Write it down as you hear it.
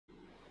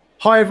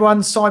Hi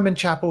everyone, Simon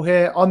Chapple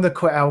here. I'm the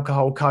Quit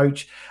Alcohol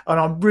Coach, and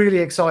I'm really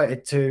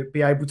excited to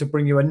be able to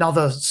bring you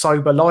another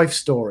sober life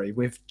story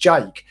with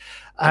Jake.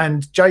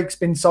 And Jake's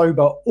been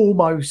sober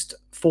almost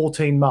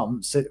 14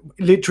 months,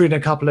 literally in a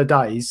couple of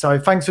days. So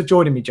thanks for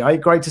joining me,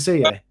 Jake. Great to see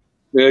you.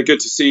 Yeah, good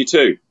to see you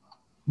too.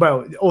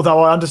 Well,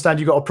 although I understand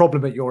you've got a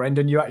problem at your end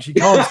and you actually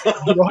can't see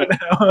me right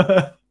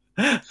now.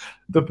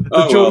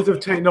 the joys of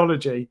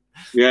technology.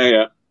 Yeah,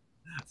 yeah.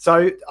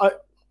 So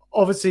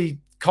obviously,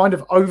 kind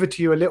of over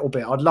to you a little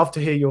bit. I'd love to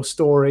hear your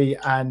story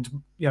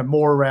and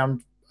more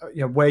around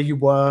where you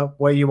were,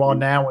 where you are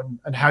now,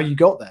 and how you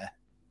got there.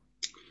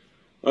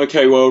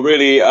 Okay, well,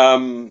 really,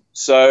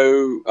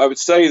 so I would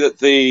say that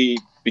the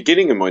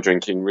beginning of my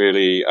drinking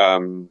really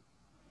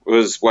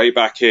was way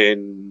back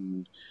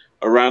in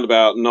around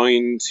about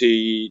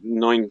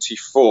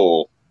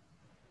 1994.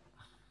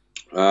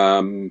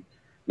 No,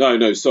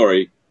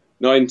 sorry,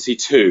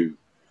 92.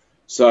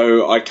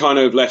 So I kind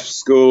of left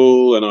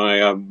school and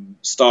I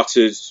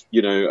started,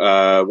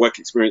 work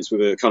experience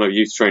with a kind of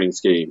youth training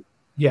scheme.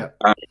 Yeah.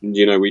 And,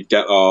 we'd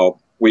get our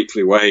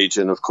weekly wage.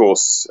 And of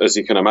course, as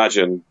you can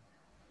imagine,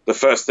 the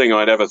first thing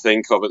I'd ever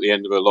think of at the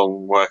end of a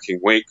long working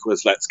week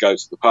was let's go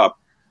to the pub.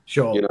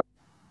 Sure.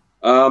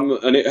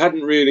 And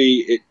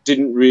it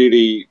didn't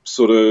really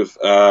sort of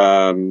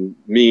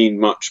mean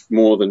much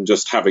more than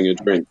just having a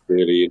drink,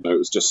 really. It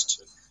was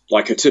just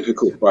like a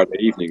typical Friday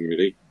evening,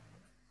 really.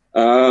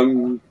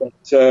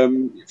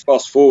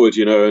 Fast forward,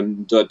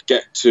 and I'd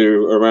get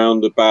to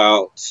around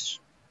about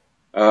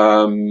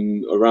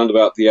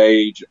the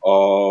age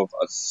of,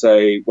 I'd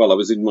say, well, I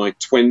was in my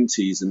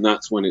 20s, and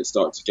that's when it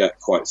started to get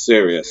quite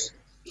serious.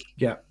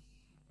 Yeah.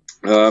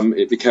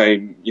 It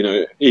became,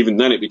 even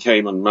then it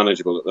became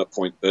unmanageable at that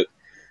point. But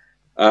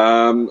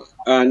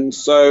and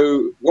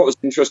so what was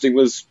interesting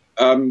was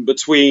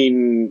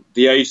between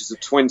the ages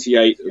of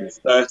 28 and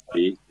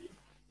 30,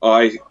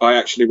 I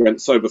actually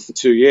went sober for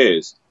 2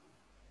 years.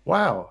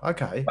 Wow.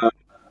 Okay.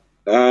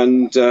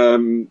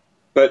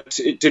 But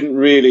it didn't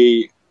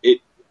really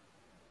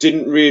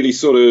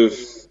sort of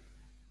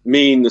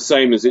mean the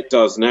same as it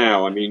does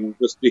now. I mean,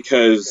 just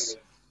because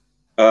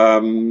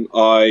in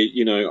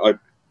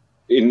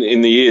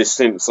the years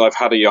since, I've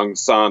had a young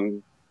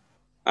son,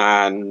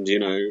 and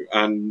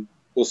and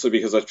also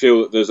because I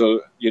feel that there's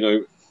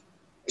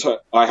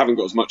I haven't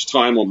got as much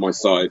time on my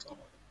side.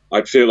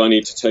 I feel I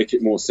need to take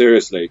it more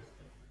seriously.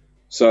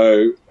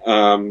 So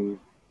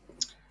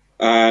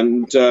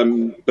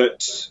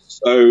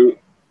so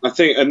I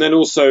think, and then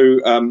also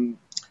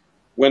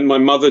when my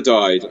mother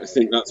died, I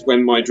think that's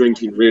when my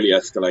drinking really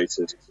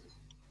escalated.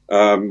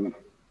 So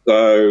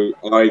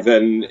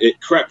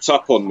it crept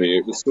up on me.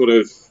 It was sort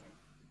of,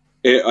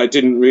 I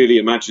didn't really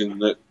imagine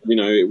that,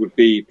 it would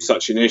be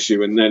such an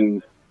issue. And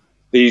then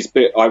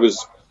I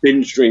was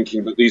binge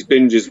drinking, but these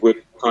binges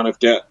would kind of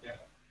get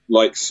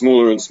like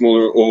smaller and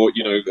smaller, or,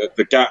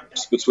 the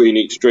gaps between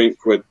each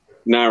drink would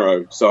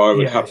narrow. So I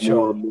would have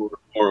more and more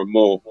and more and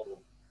more.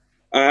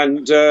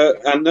 And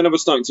then I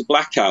was starting to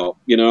black out.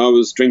 I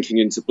was drinking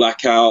into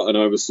blackout, and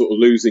I was sort of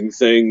losing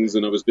things,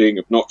 and I was being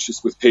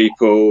obnoxious with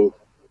people,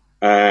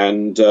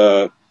 and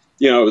I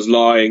was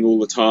lying all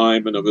the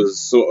time, and I was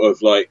sort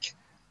of like,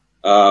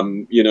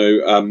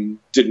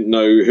 didn't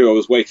know who I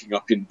was waking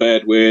up in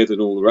bed with, and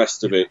all the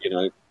rest of it.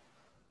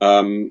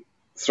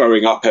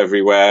 Throwing up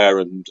everywhere,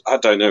 and I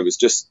don't know. It was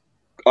just,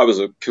 I was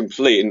a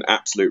complete and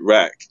absolute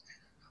wreck.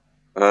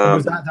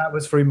 Was that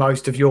was through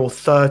most of your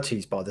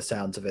 30s by the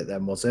sounds of it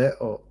then, was it?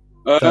 Or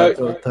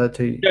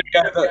 30?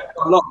 Yeah,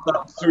 a lot of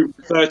that through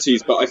the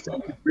 30s, but I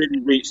think it really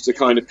reached a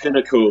kind of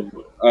pinnacle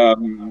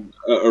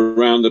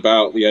around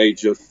about the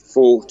age of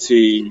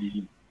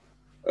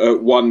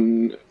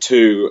 41,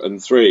 2,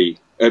 and 3.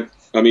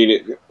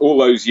 All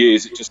those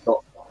years, it just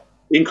got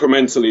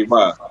incrementally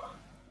worse,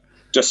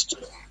 just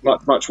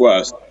much, much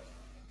worse.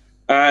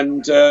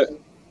 And,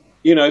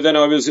 then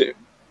I was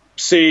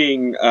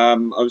seeing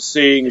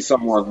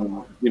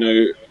someone,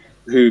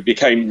 who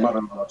became mother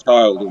of my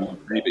child or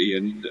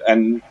baby,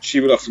 and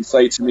she would often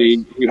say to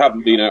me, "You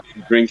haven't been out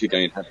to drink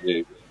again, have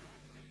you?"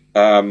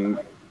 And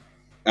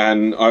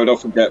I would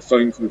often get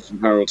phone calls from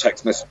her or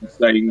text messages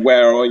saying,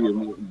 "Where are you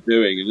and what are you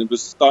doing?" And it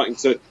was starting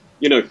to,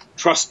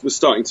 trust was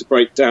starting to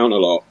break down a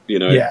lot.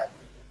 Yeah.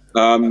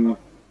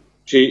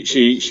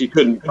 She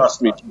couldn't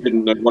trust me. She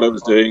didn't know what I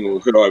was doing or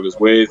who I was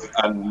with,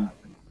 and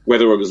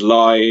whether I was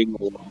lying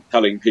or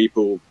telling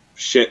people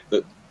shit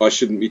that I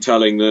shouldn't be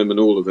telling them, and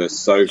all of this.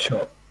 So,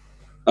 sure.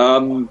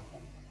 And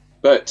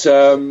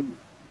then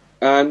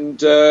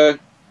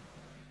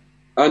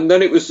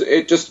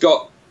it just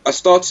got, I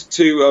started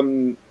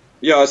to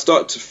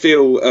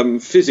feel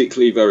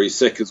physically very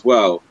sick as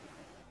well,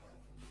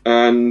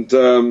 and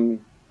I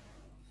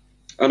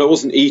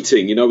wasn't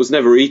eating. I was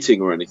never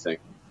eating or anything.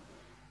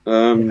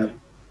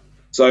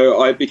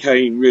 So I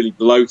became really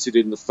bloated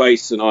in the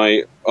face, and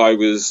I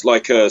was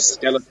like a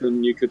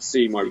skeleton. You could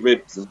see my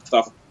ribs and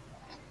stuff.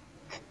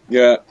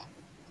 Yeah.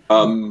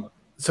 So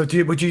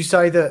would you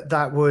say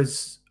that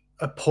was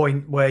a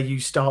point where you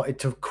started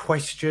to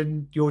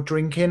question your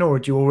drinking, or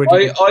had you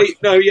already?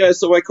 No, yeah.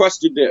 So I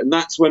questioned it, and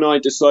that's when I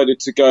decided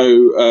to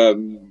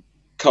go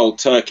cold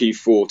turkey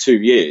for 2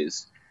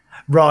 years.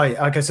 Right.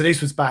 Okay. So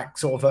this was back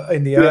sort of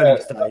in the Yeah,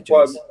 early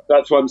stages.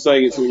 that's why I'm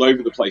saying it's all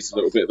over the place a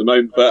little bit at the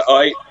moment. But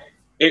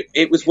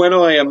it was when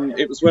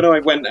I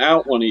went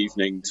out one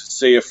evening to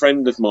see a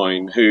friend of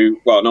mine an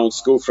old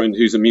school friend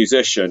who's a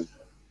musician,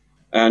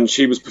 and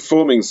she was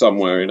performing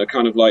somewhere in a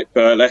kind of like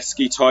burlesque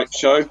type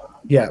show.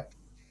 Yeah.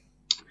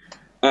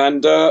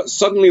 And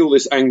suddenly all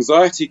this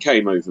anxiety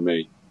came over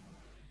me.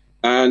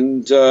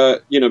 And,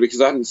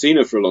 because I hadn't seen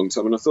her for a long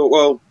time. And I thought,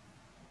 well,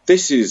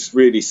 this is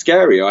really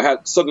scary. I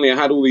had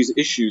all these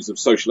issues of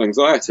social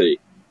anxiety.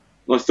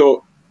 And I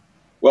thought,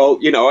 well,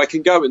 I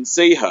can go and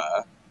see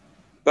her,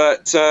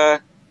 but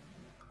I'm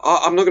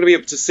not going to be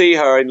able to see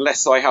her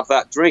unless I have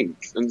that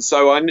drink. And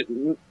so I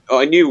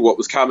knew what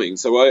was coming.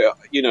 So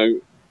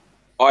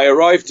I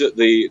arrived at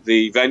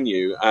the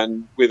venue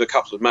and with a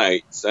couple of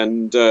mates,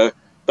 and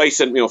they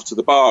sent me off to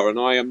the bar, and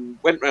I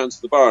went round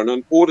to the bar and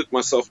I ordered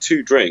myself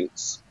 2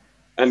 drinks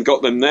and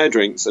got them their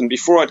drinks. And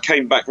before I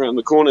came back round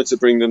the corner to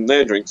bring them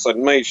their drinks, I'd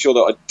made sure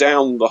that I'd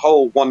downed the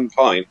whole 1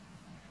 pint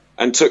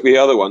and took the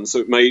other one, so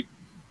it made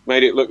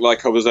it look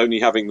like I was only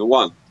having the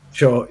one.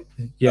 Sure.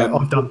 Yeah,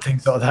 I've done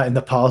things like that in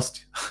the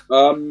past.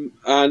 And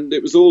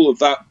it was all of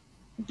that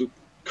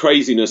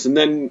craziness. And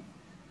then,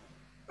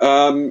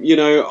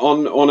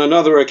 on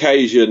another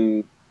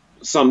occasion,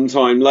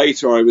 sometime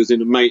later, I was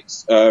in a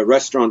mate's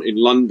restaurant in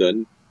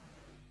London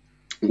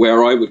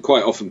where I would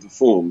quite often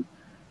perform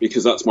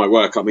because that's my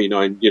work. I mean,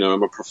 I'm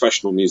a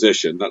professional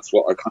musician. That's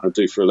what I kind of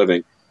do for a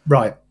living.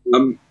 Right.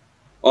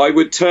 I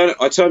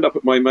turned up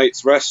at my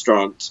mate's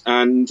restaurant,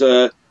 and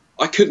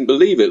I couldn't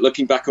believe it.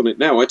 Looking back on it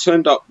now, I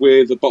turned up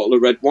with a bottle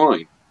of red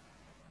wine,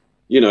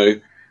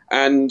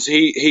 and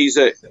he's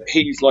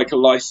like a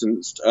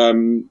licensed,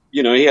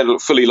 he had a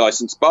fully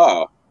licensed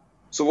bar.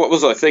 So what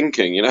was I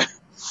thinking,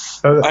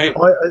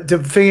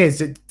 The thing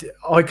is,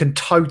 I can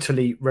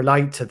totally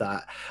relate to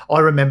that. I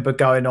remember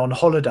going on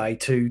holiday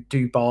to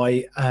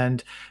Dubai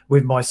and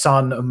with my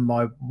son and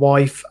my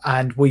wife,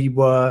 and we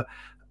were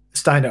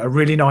staying at a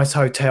really nice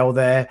hotel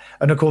there.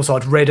 And of course,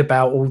 I'd read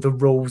about all the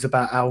rules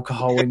about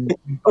alcohol in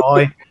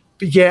Dubai.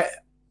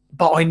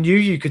 But I knew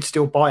you could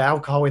still buy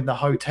alcohol in the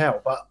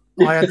hotel. But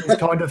I had this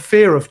kind of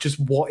fear of just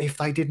what if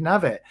they didn't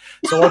have it.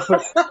 So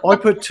I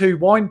put 2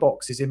 wine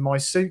boxes in my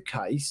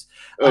suitcase.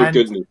 Oh, and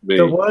goodness me.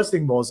 The worst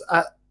thing was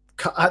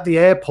at the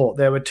airport,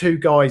 there were 2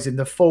 guys in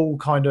the full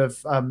kind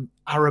of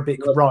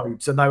Arabic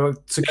robes, and they were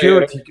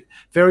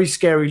very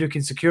scary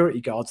looking security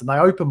guards. And they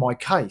opened my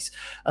case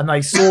and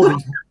they saw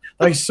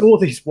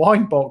these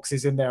wine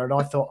boxes in there, and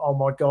I thought, oh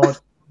my God,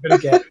 I'm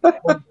going to get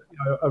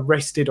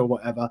arrested or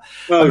whatever.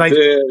 Oh, and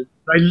dear.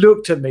 They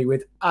looked at me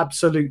with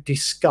absolute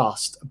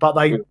disgust, but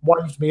they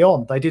waved me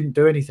on. They didn't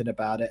do anything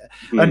about it.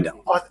 And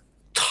I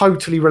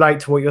totally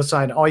relate to what you're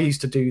saying. I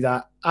used to do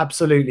that.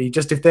 Absolutely.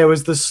 Just if there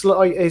was the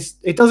slightest,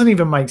 it doesn't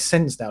even make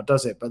sense now,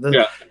 does it? But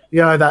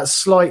that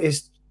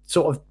slightest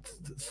sort of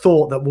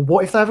thought that, well,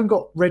 what if they haven't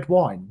got red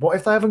wine? What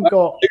if they haven't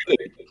got...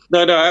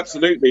 No,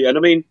 absolutely. And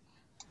I mean,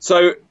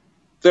 so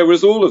there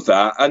was all of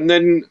that. And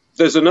then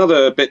there's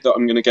another bit that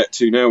I'm going to get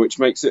to now, which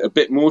makes it a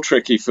bit more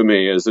tricky for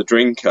me as a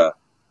drinker.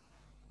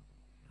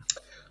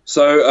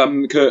 So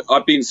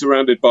I've been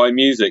surrounded by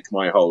music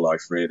my whole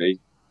life, really.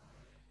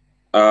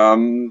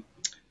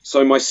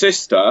 So my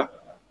sister,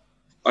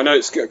 I know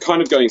it's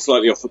kind of going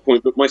slightly off the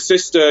point, but my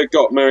sister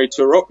got married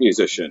to a rock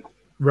musician.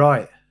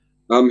 Right.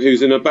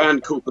 Who's in a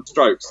band called The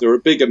Strokes. They're a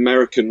big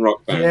American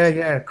rock band.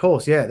 Yeah, of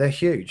course. Yeah, they're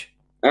huge.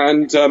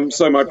 And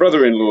so my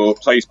brother-in-law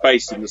plays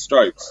bass in The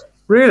Strokes.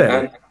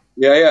 Really?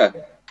 Yeah.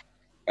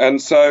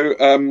 And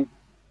so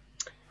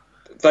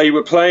they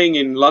were playing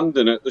in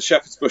London at the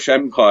Shepherd's Bush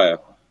Empire.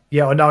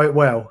 Yeah, I know it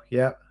well.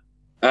 Yeah.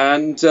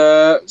 And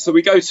so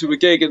we go to a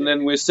gig, and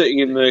then we're sitting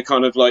in the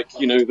kind of like,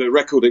 the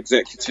record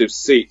executive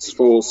seats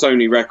for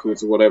Sony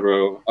Records or whatever.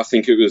 Or I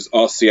think it was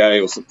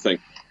RCA or something.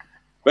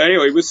 But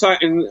anyway, we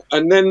sat in,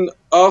 and then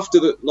after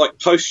the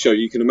post show,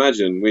 you can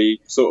imagine we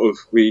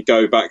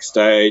go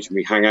backstage and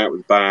we hang out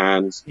with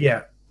bands.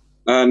 Yeah.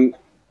 And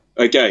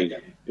again,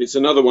 it's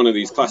another one of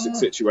these classic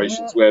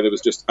situations where there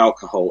was just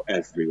alcohol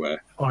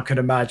everywhere. I can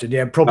imagine.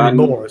 Yeah, probably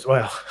more as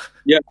well.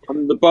 Yeah,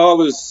 and the bar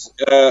was,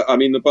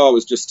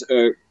 just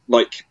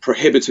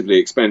prohibitively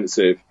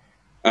expensive.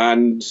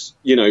 And,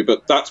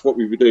 but that's what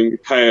we were doing. We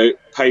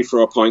pay for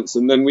our pints.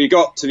 And then we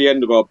got to the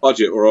end of our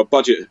budget, or our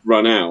budget had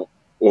run out,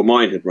 or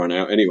mine had run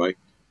out anyway.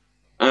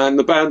 And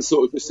the band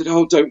sort of just said,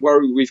 oh, don't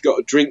worry, we've got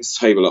a drinks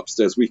table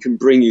upstairs. We can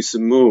bring you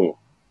some more.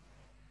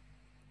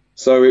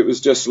 So it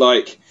was just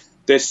like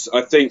this,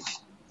 I think,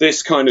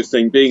 this kind of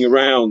thing, being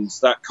around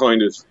that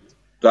kind of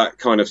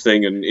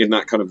thing and in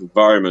that kind of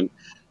environment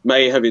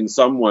may have in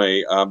some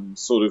way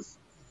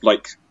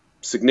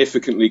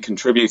significantly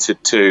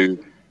contributed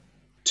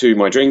to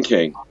my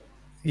drinking.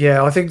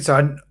 Yeah, I think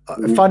so.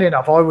 And funny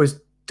enough, I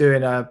was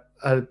doing a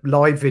a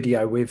live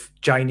video with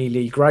Janie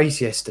Lee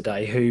Grace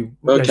yesterday, who, you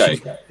know, Okay.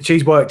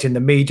 she's worked in the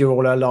media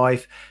all her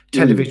life,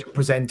 television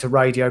presenter,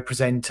 radio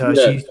presenter.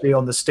 Yeah. She used to be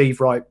on the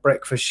Steve Wright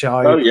breakfast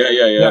show. Oh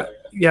yeah.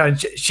 Yeah, and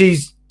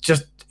she's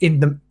just in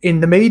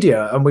the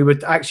media, and we were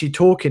actually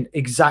talking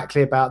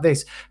exactly about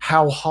this,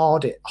 how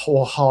hard it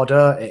or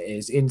harder it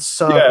is in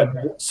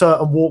certain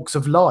walks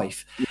of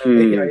life.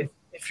 You know,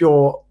 if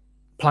you're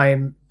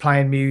playing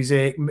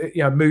music,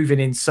 you know, moving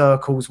in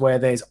circles where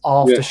there's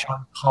after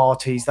show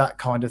parties, that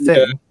kind of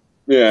thing,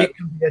 it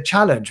can be a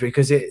challenge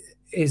because it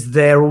is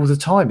there all the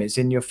time. It's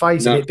in your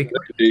face, and it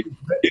becomes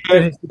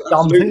it's a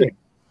dumb thing.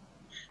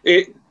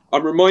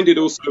 I'm reminded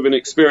also of an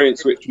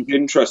experience which was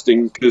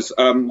interesting because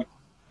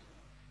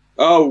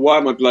oh, why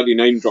am I bloody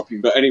name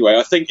dropping? But anyway,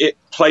 I think it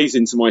plays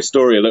into my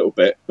story a little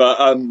bit.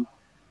 But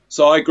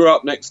so I grew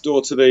up next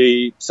door to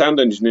the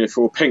sound engineer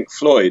for Pink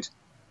Floyd.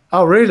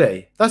 Oh,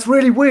 really? That's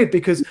really weird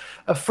because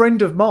a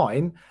friend of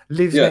mine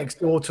lives next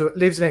door to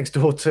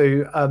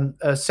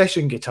a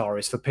session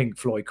guitarist for Pink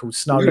Floyd called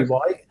Snowy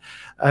White.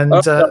 And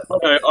I've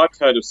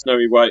heard of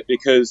Snowy White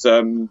because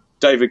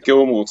David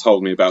Gilmour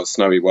told me about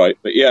Snowy White.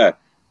 But yeah,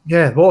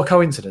 what a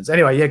coincidence.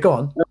 Anyway, yeah, go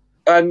on.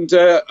 And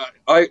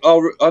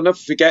I'll never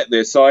forget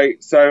this. I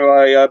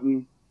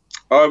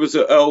was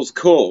at Earl's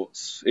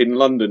Courts in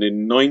London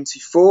in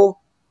 '94,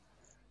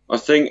 I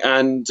think,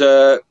 and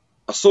I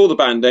saw the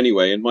band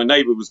anyway, and my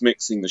neighbour was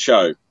mixing the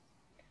show.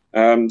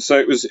 So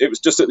it was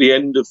just at the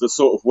end of the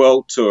sort of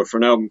world tour for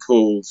an album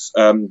called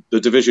The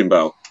Division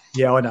Bell.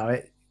 Yeah, I know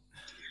it.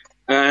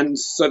 And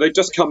so they'd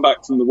just come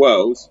back from the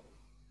world,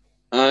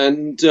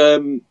 and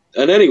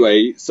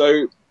anyway,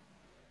 so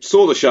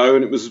saw the show,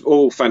 and it was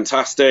all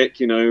fantastic,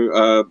 you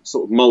know,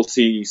 sort of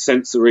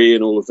multi-sensory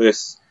and all of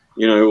this,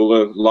 you know, all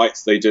the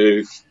lights they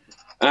do.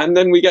 And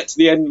then we get to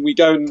the end,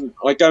 and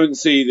I go and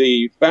see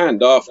the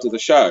band after the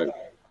show.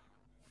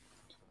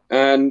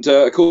 And,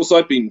 of course,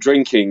 I'd been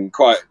drinking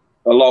quite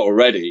a lot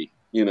already,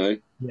 you know.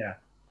 Yeah.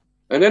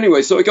 And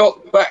anyway, so I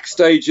got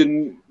backstage,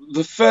 and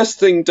the first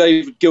thing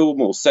David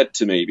Gilmour said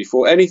to me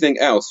before anything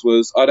else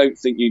was, "I don't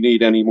think you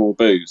need any more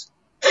booze."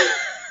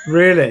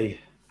 Really?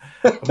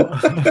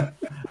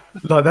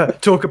 Like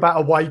that. Talk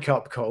about a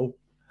wake-up call.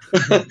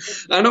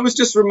 And I was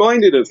just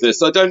reminded of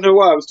this. I don't know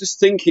why. I was just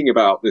thinking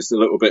about this a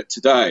little bit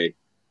today.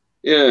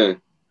 Yeah.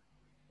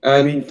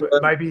 And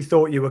maybe you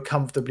thought you were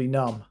comfortably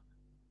numb.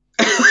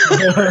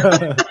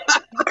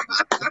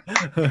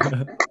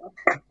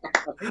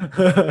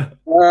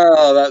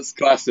 Oh, that's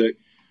classic.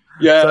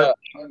 Yeah.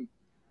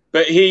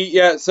 But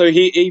so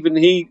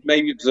he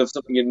maybe observed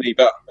something in me.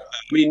 But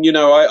I mean, you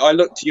know, I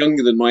looked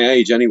younger than my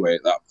age anyway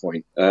at that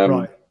point.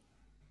 Right.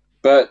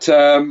 But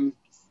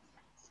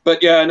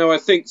yeah, no, I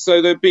think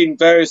so. There've been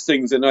various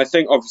things, and I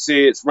think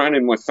obviously it's ran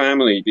in my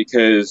family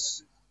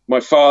because my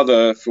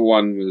father, for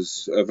one,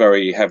 was a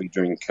very heavy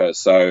drinker.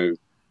 So,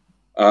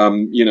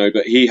 you know,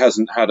 but he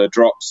hasn't had a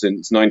drop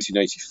since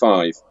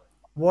 1985.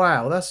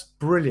 Wow, that's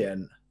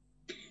brilliant.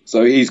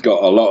 So he's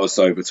got a lot of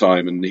sober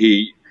time, and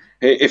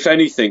if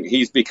anything,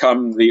 he's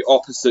become the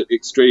opposite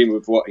extreme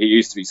of what he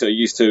used to be. So he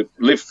used to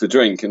live for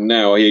drink, and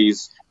now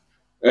he's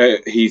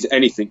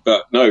anything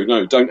but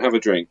no, don't have a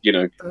drink, you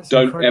know. That's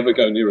don't incredible. Ever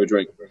go near a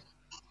drink.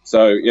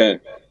 So yeah,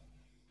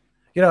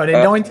 you know, and in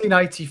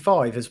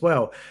 1985 as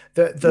well,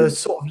 the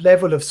sort of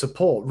level of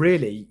support,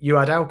 really, you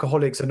had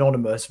Alcoholics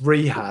Anonymous,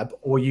 rehab,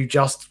 or you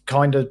just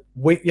kind of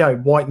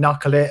white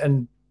knuckle it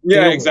and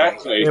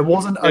exactly. There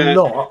wasn't a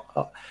lot.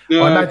 I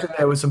imagine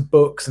there were some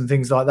books and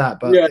things like that,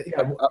 but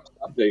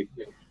absolutely.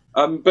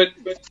 But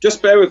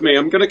just bear with me.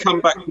 I'm going to come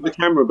back to the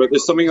camera, but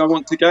there's something I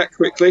want to get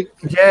quickly.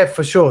 Yeah,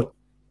 for sure.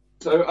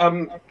 So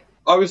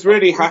I was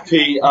really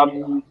happy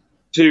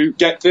to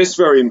get this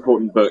very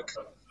important book.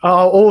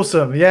 Oh,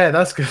 awesome. Yeah,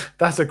 that's good.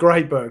 That's a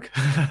great book.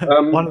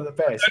 One of the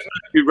best. I don't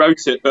know who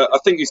wrote it, but I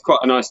think he's quite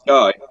a nice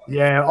guy.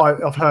 Yeah,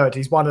 I've heard.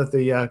 He's one of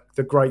the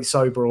great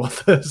sober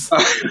authors.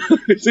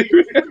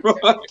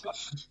 Right.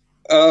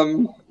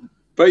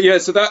 But yeah,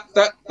 so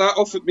that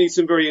offered me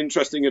some very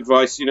interesting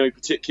advice, you know,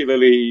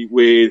 particularly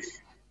with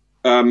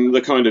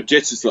the kind of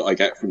jitters that I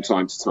get from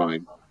time to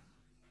time.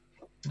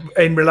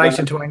 In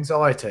relation to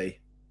anxiety?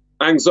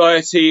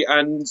 Anxiety,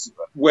 and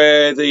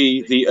where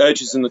the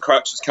urges and the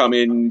crutches come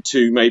in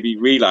to maybe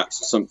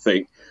relapse or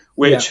something,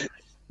 which,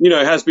 you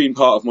know, has been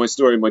part of my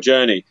story and my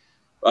journey.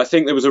 I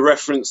think there was a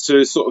reference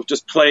to sort of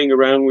just playing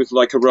around with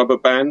like a rubber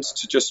band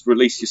to just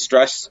release your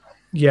stress.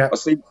 Yeah. I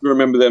seem to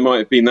remember there might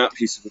have been that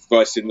piece of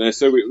advice in there,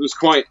 so it was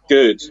quite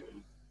good.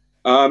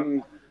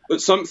 But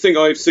something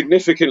I've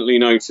significantly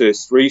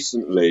noticed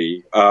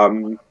recently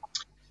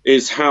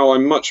is how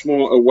I'm much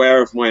more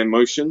aware of my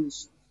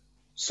emotions.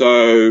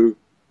 So,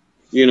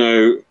 you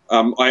know,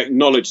 I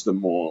acknowledge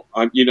them more.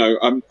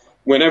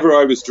 Whenever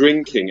I was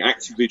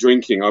actively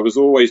drinking, I was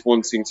always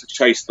wanting to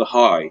chase the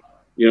high.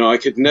 You know, I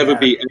could never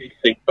be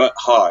anything but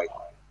high.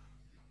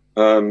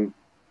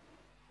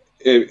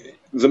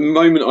 The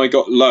moment I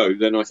got low,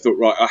 then I thought,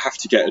 right, I have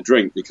to get a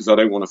drink because I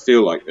don't want to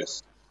feel like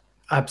this.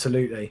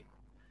 Absolutely.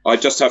 I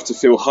just have to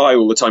feel high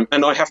all the time,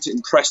 and I have to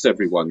impress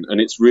everyone,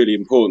 and it's really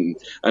important.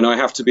 And I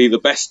have to be the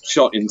best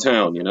shot in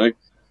town, you know.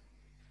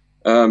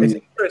 It's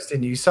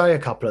interesting you say a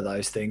couple of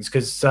those things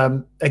because,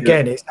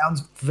 again, it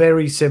sounds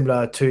very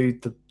similar to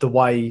the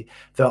way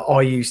that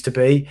I used to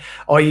be.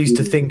 I used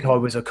to think I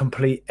was a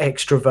complete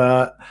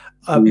extrovert.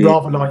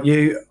 Rather like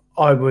you,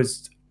 I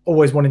was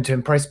always wanting to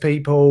impress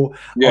people.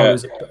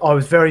 I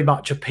was very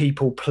much a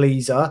people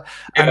pleaser.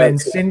 And then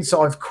since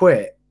I've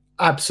quit,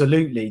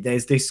 absolutely,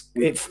 there's this,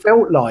 it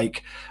felt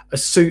like a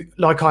suit,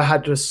 like I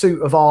had a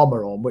suit of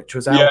armor on, which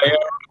was alcohol.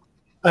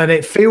 And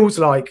it feels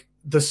like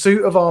the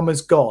suit of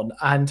armor's gone,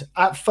 and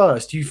at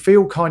first you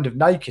feel kind of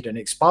naked and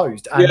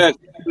exposed and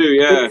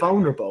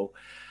vulnerable.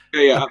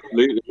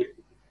 Absolutely.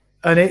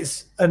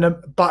 And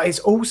but it's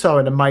also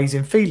an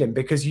amazing feeling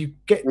because you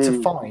get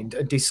to find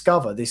and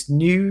discover this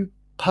new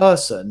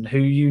person who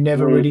you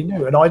never really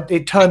knew. And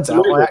it turns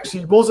out I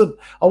actually wasn't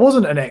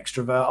an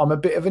extrovert. I'm a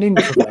bit of an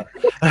introvert.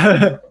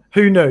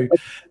 Who knew?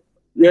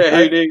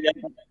 Who knew?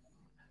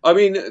 I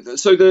mean,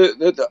 so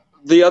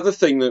the other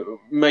thing that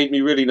made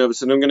me really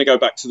nervous, and I'm going to go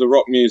back to the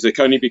rock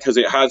music only because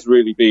it has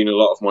really been a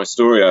lot of my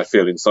story, I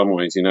feel, in some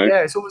ways, you know.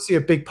 Yeah, it's obviously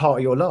a big part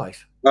of your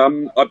life.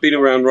 I've been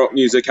around rock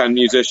music and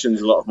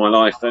musicians a lot of my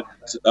life.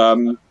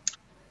 So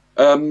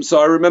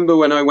I remember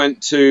when I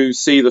went to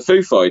see the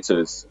Foo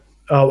Fighters.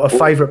 Oh, a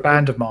favourite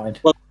band of mine.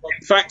 Well,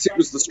 in fact, it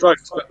was the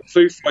Strokes, but the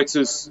Foo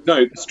Fighters,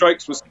 no, the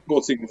Strokes were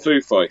supporting the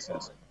Foo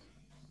Fighters.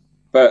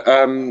 But,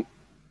 I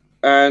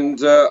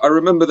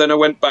remember then I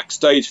went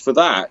backstage for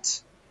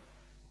that.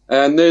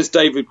 And there's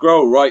David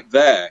Grohl right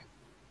there.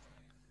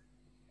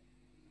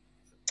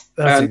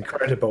 That's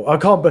incredible. I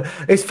can't, but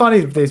it's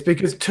funny this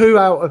because two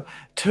out of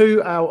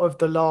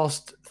the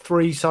last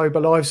 3 sober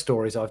life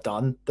stories I've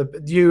done,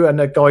 you and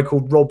a guy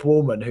called Rob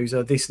Warman, who's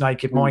a This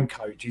Naked Mind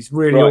coach. He's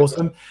really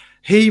awesome.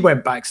 He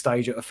went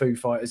backstage at a Foo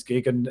Fighters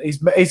gig, and he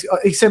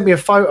sent me a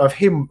photo of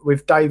him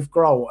with Dave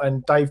Grohl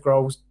and Dave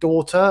Grohl's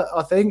daughter,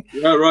 I think.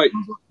 Yeah, right.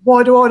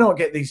 Why do I not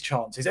get these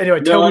chances?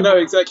 Anyway, I know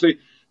exactly.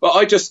 But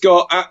I just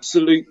got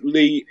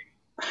absolutely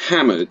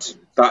hammered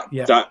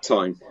that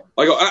time.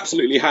 I got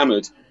absolutely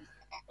hammered.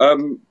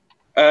 And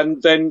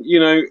then, you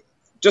know,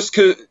 just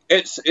because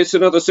it's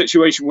another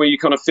situation where you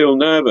kind of feel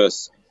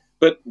nervous.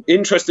 But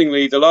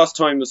interestingly, the last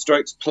time the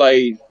Strokes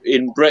played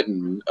in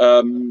Britain,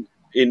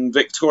 in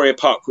Victoria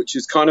Park, which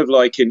is kind of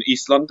like in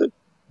East London.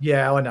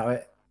 Yeah, I know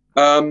it.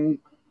 I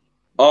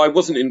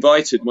wasn't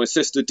invited. My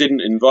sister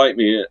didn't invite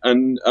me.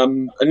 And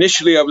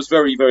initially I was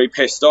very, very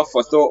pissed off.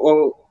 I thought,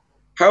 well,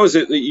 how is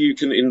it that you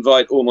can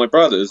invite all my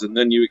brothers and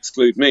then you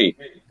exclude me?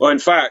 Well, in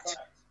fact,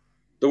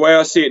 the way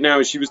I see it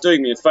now is she was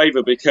doing me a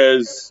favour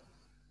because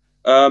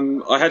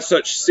I had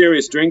such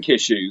serious drink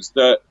issues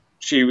that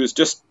she was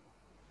just,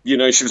 you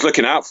know, she was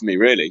looking out for me,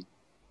 really.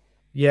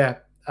 Yeah,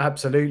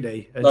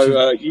 absolutely. And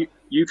so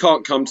you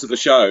can't come to the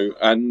show,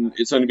 and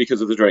it's only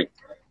because of the drink.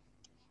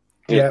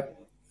 Yeah.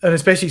 And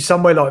especially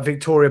somewhere like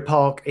Victoria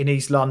Park in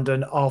East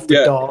London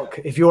after dark,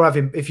 if you were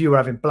having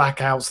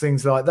blackouts,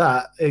 things like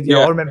that. You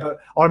know,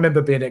 I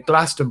remember being at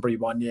Glastonbury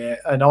one year,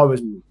 and I was,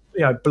 you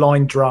know,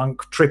 blind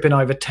drunk, tripping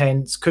over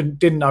tents,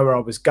 didn't know where I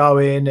was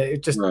going.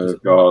 It just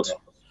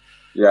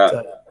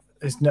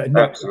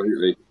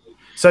absolutely.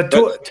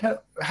 So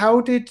how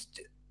did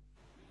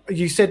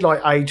you said like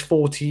age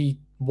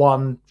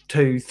 41,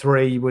 2,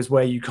 3 was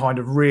where you kind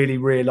of really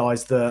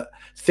realised that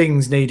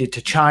things needed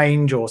to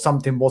change or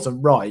something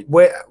wasn't right?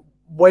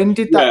 When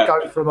did that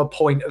go from a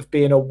point of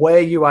being aware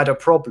you had a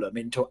problem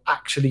into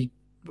actually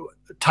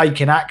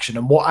taking action,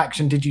 and what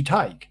action did you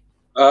take?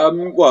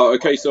 Well,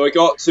 okay, so I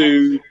got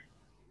to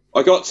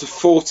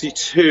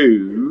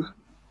 42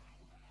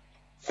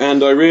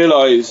 and I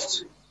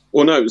realised,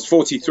 or no, it was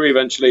 43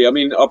 eventually. I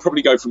mean, I'll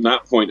probably go from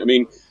that point. I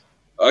mean,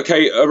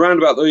 okay, around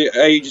about the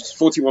age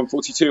 41,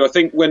 42, I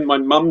think when my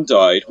mum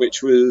died,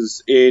 which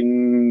was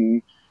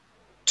in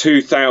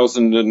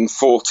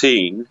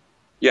 2014.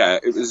 Yeah,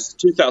 it was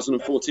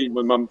 2014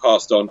 when mum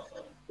passed on.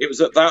 It was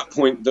at that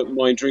point that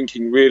my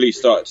drinking really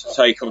started to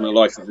take on a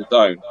life of its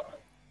own.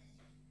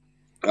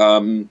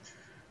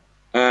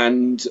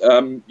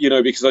 You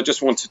know, because I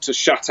just wanted to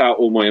shut out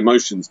all my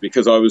emotions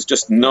because I was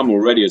just numb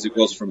already as it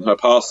was from her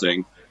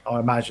passing. I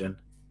imagine.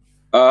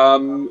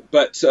 And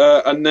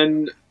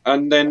then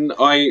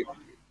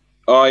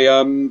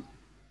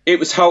it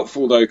was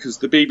helpful though, because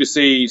the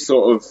BBC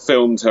sort of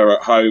filmed her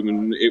at home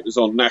and it was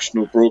on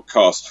national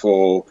broadcast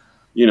for,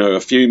 you know,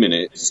 a few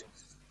minutes.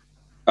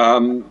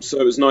 So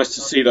it was nice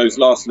to see those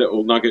last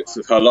little nuggets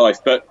of her life.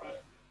 But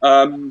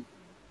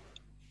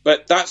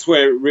that's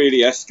where it really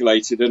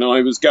escalated. And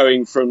I was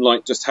going from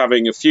like just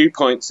having a few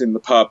pints in the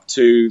pub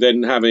to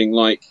then having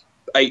like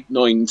 8,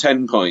 9,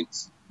 10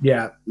 pints.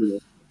 Yeah.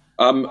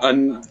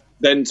 And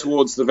then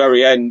towards the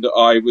very end,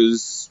 I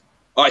was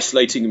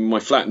isolating in my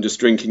flat and just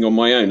drinking on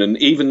my own. And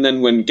even then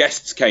when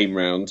guests came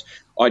round,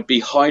 I'd be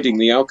hiding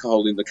the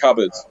alcohol in the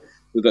cupboards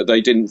so that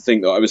they didn't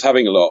think that I was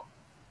having a lot,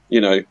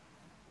 you know.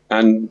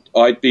 And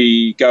I'd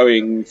be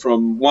going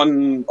from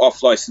one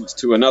off license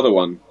to another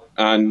one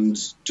and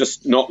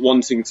just not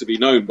wanting to be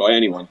known by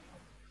anyone,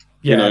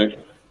 you know.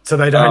 So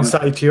they don't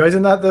say to you,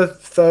 isn't that the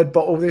third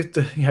bottle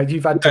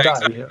you've had today?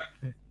 Exactly.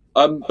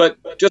 But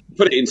just to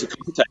put it into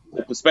context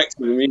and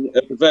perspective, I mean,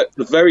 at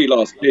the very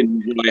last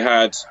bin, I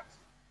had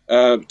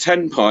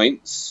 10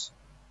 pints,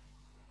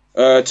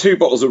 2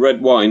 bottles of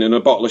red wine, and a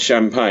bottle of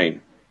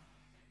champagne.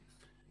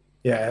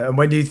 Yeah, and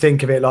when you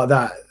think of it like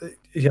that,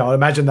 I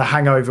imagine the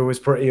hangover was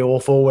pretty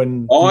awful.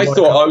 And I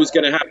thought I was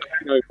going to have a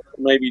hangover for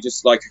maybe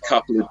just like a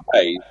couple of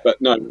days,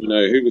 but no,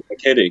 who was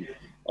kidding?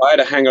 I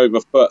had a hangover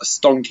for a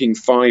stonking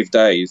 5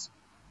 days,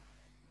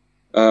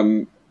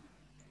 and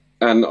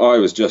I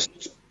was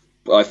just.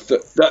 I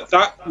thought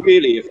that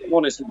really, if I'm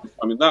honest with you,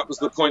 I mean, that was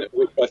the point at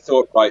which I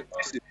thought, right,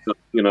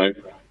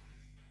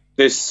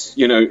 this is,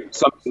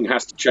 something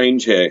has to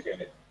change here.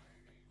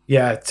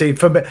 Yeah, see,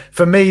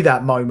 for me,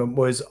 that moment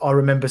was, I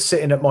remember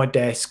sitting at my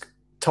desk,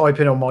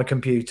 typing on my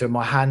computer,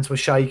 my hands were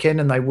shaking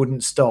and they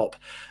wouldn't stop.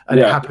 And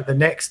it happened the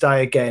next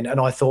day again.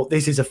 And I thought,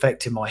 this is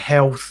affecting my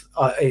health.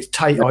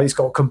 It's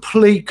got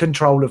complete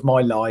control of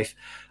my life.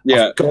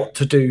 I've got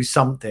to do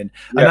something.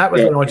 And that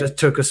was when I just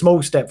took a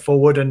small step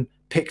forward and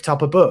picked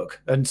up a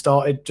book and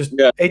started just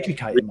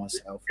educating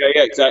myself.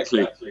 Yeah,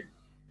 exactly.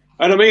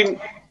 And I mean,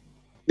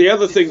 the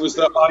other thing was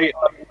that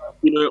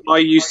I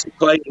used to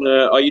play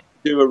I used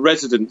to do a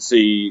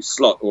residency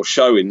slot or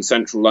show in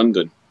central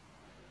London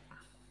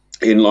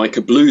in like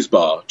a blues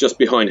bar just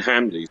behind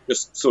Hamleys,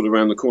 just sort of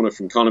around the corner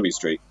from Carnaby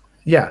Street.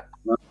 Yeah.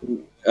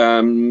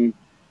 And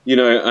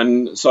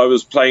so I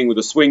was playing with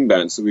a swing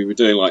band, so we were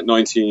doing like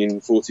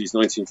 1940s,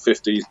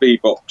 1950s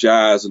bebop,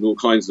 jazz, and all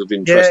kinds of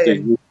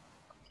interesting. Yeah.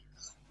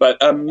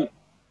 But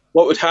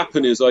what would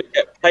happen is I'd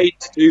get paid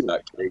to do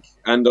that gig,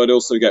 and I'd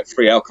also get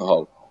free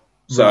alcohol.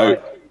 So,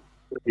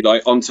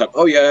 like on tap.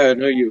 Oh yeah,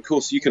 no, of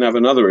course you can have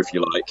another if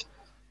you like.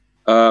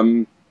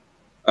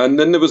 And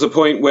then there was a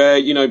point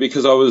where,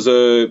 because I was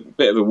a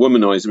bit of a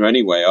womanizer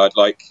anyway, I'd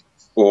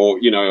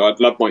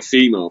love my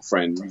female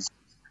friends.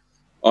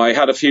 I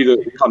had a few that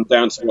would come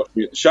down to watch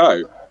me at the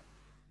show.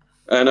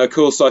 And of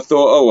course I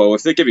thought, oh, well,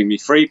 if they're giving me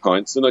free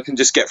pints, then I can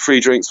just get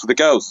free drinks for the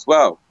girls as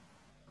well.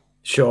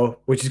 Sure,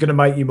 which is going to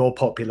make you more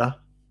popular.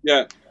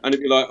 Yeah, and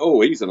it'd be like,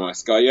 oh, he's a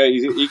nice guy. Yeah, he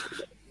can get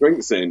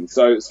drinks in.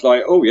 So it's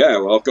like, oh, yeah,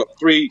 well, I've got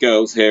 3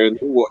 girls here and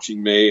they're all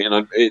watching me,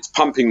 and it's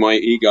pumping my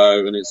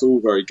ego, and it's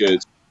all very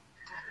good.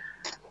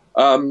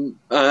 But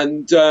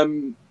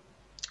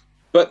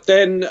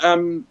then,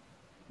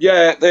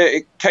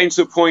 it came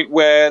to a point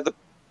where the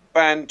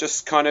band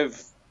just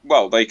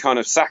they kind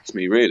of sacked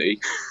me,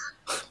 really.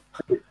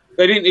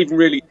 They didn't even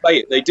really play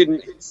it. They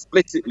didn't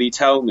explicitly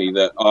tell me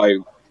that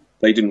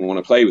they didn't want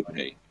to play with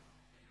me.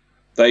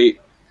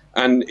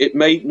 And it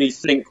made me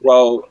think,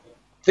 well,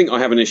 I think I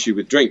have an issue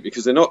with drink,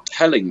 because they're not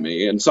telling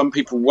me, and some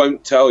people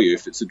won't tell you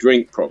if it's a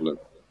drink problem.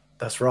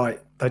 That's right.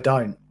 They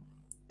don't.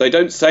 They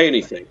don't say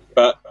anything,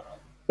 but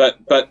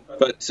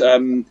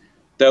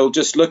they'll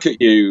just look at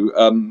you,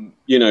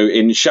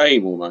 in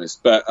shame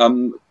almost. But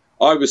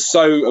I was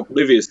so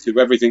oblivious to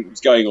everything that was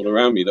going on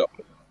around me that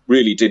I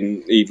really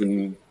didn't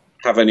even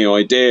have any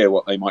idea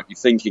what they might be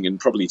thinking, and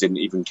probably didn't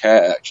even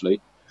care, actually.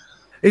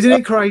 Isn't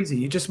it crazy?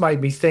 You just made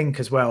me think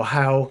as well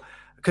how,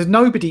 because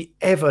nobody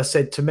ever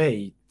said to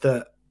me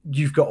that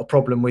you've got a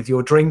problem with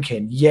your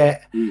drinking,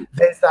 yet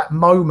there's that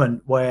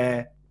moment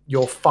where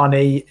you're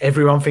funny,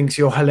 everyone thinks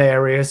you're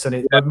hilarious,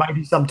 and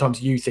maybe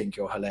sometimes you think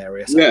you're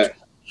hilarious. Yeah. Actually.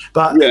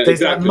 But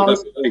there's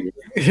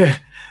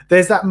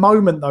there's that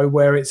moment though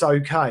where it's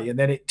okay, and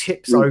then it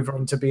tips over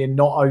into being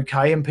not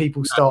okay, and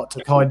people start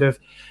to kind of,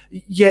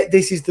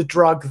 this is the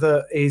drug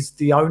that is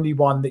the only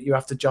one that you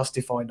have to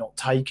justify not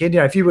taking.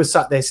 If you were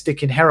sat there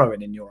sticking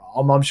heroin in your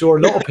arm, I'm sure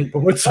a lot of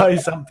people would say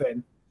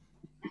something.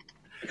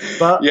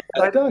 But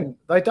they don't.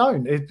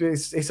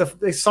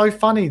 It's so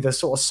funny, the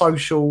sort of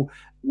social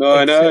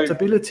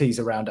acceptabilities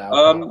around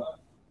alcohol.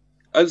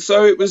 And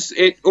so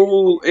it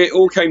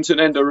all came to an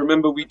end. I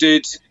remember we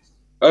did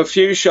a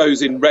few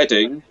shows in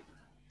Reading,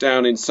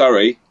 down in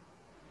Surrey,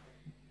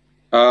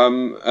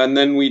 and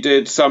then we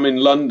did some in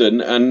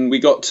London, and it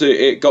got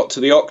to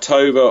the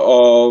October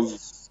of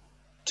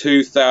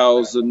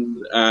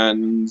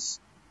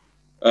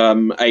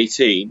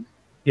 2018.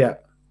 Yeah.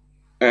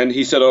 And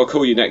he said, I'll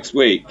call you next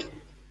week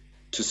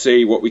to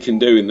see what we can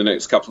do in the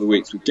next couple of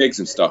weeks with gigs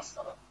and stuff.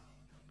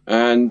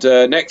 And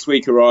next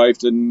week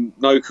arrived and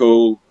no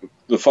call.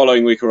 The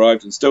following week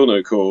arrived and still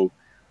no call.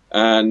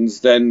 And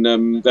then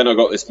I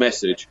got this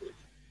message,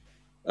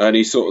 and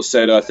he sort of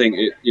said, I think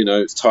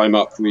it's time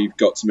up. We've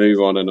got to move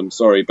on, and I'm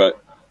sorry,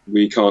 but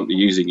we can't be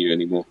using you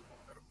anymore.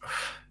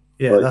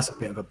 Yeah, that's a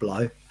bit of a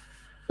blow.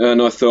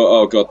 And I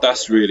thought, oh God, that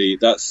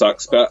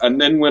sucks. And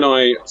then when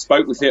I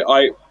spoke with him,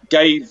 I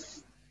gave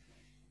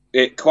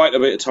it quite a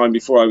bit of time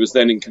before I was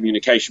then in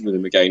communication with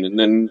him again. And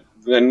then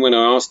when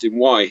I asked him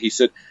why, he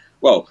said,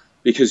 well,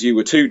 because you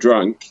were too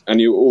drunk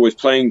and you were always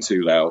playing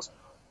too loud.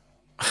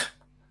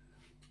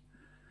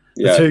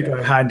 The two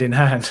go hand in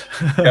hand.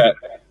 Yeah.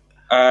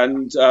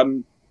 And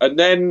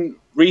then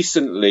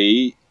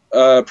recently,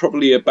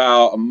 probably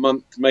about a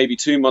month, maybe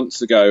 2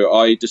 months ago,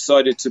 I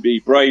decided to be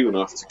brave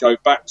enough to go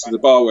back to the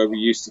bar where we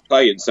used to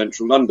play in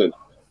central London.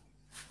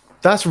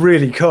 That's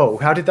really cool.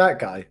 How did that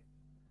go?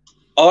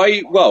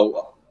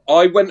 Well,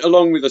 I went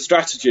along with a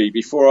strategy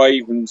before I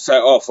even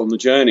set off on the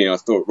journey. I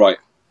thought, right,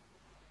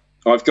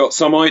 I've got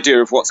some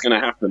idea of what's going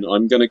to happen.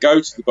 I'm going to go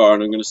to the bar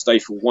and I'm going to stay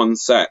for one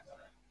set.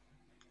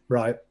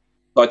 Right.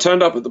 So I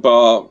turned up at the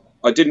bar.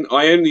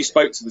 I only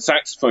spoke to the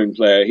saxophone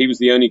player. He was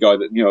the only guy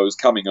that knew I was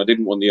coming. I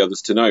didn't want the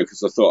others to know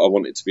because I thought I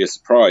wanted it to be a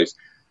surprise.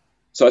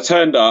 So I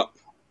turned up,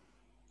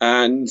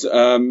 and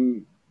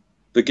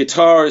the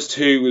guitarist,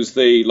 who was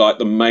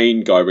the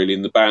main guy really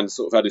in the band,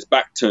 sort of had his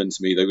back turned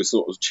to me. They were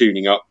sort of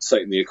tuning up,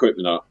 setting the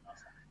equipment up.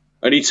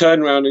 And he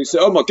turned around and he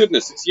said, "Oh my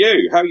goodness, it's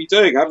you. How are you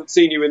doing? I haven't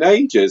seen you in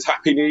ages.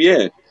 Happy New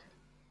Year."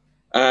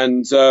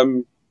 And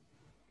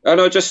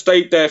I just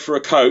stayed there for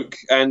a Coke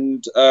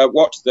and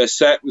watched their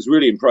set, was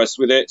really impressed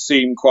with it,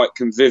 seemed quite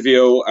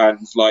convivial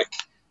and like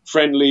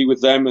friendly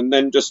with them, and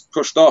then just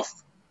pushed off.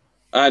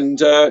 And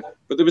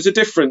but there was a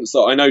difference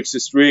that I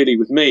noticed really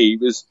with me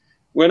was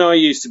when I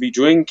used to be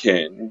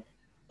drinking,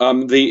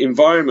 the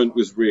environment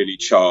was really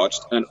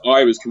charged and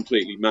I was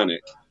completely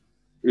manic.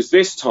 It was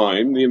this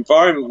time, the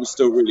environment was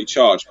still really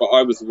charged, but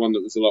I was the one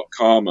that was a lot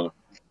calmer.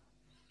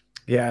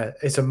 Yeah,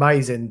 it's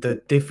amazing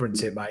the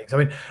difference it makes. I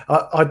mean,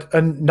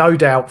 and no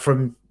doubt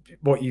from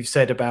what you've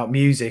said about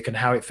music and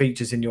how it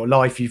features in your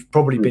life, you've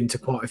probably been to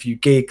quite a few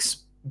gigs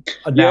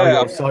and now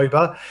you're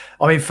sober.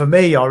 I mean, for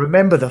me, I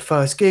remember the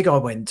first gig I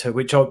went to,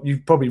 which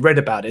you've probably read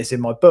about this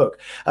in my book,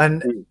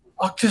 and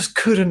I just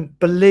couldn't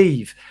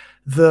believe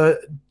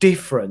the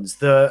difference,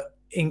 the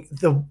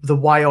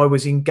way I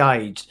was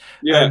engaged.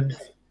 And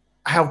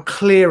how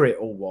clear it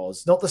all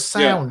was, not the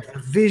sound, the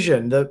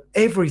vision,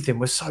 everything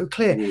was so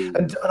clear.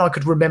 And I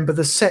could remember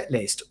the set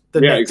list.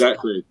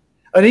 Exactly.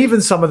 And even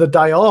some of the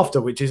day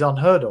after, which is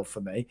unheard of for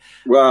me.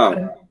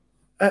 Wow.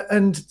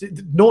 And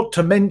not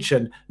to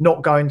mention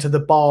not going to the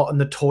bar and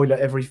the toilet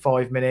every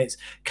 5 minutes,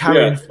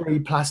 carrying 3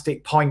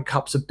 plastic pint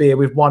cups of beer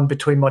with one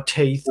between my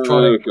teeth,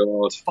 trying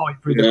to fight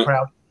through the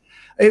crowd.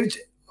 It was,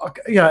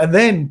 and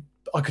then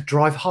I could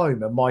drive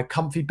home and my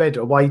comfy bed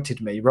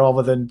awaited me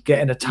rather than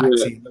getting a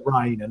taxi in the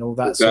rain and all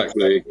that sort of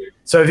thing.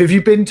 So have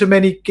you been to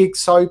many gigs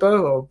sober?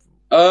 Or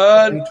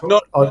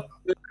not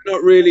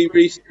really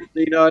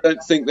recently. No, I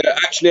don't think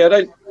that. Actually, I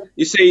don't.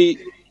 You see,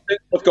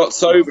 since I've got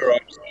sober,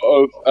 I've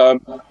sort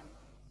of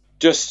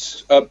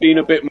just been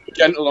a bit more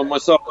gentle on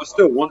myself. I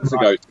still want to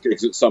go to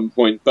gigs at some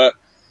point, but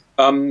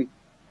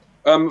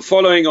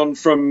following on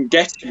from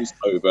getting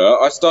sober,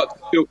 I started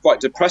to feel quite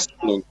depressed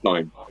for a long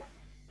time.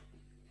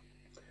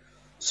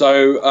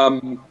 So,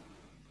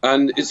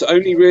 and it's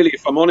only really,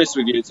 if I'm honest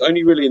with you, it's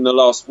only really in the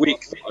last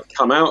week that I've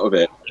come out of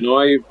it.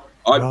 And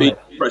I've been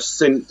depressed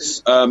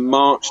since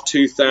March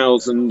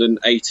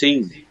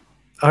 2018.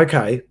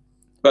 Okay.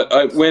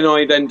 But when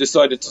I then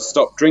decided to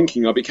stop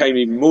drinking, I became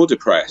even more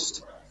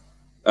depressed.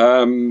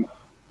 And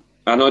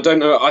I don't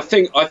know. I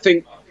think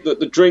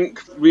that the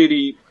drink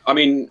really, I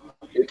mean,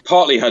 it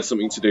partly had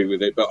something to do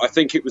with it, but I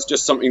think it was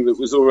just something that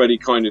was already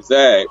kind of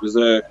there. It was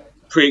a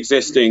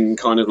pre-existing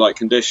kind of like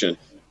condition.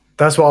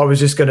 That's what I was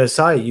just going to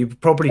say. You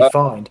probably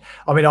find,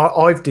 I mean,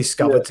 I've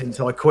discovered since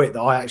I quit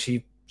that I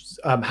actually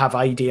have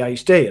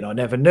ADHD, and I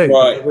never knew.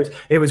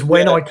 It was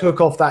when I took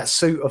off that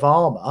suit of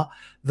armor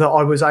that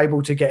I was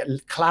able to get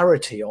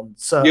clarity on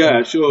certain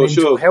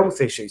mental health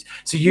issues.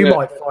 So you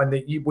might find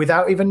that you,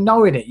 without even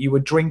knowing it, you were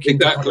drinking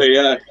to kind of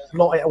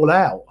blot it all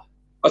out.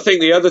 I think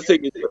the other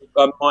thing is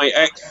my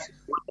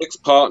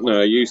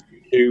ex-partner used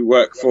to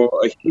work for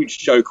a huge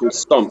show called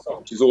Stomp,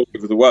 which is all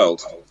over the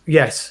world.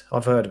 Yes,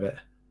 I've heard of it.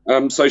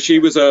 So she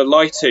was a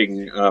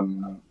lighting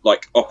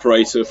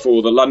operator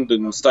for the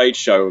London stage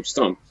show of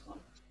Stomp.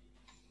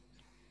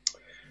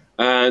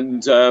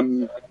 And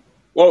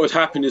what would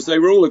happen is they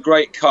were all a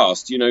great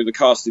cast, you know, the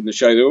cast in the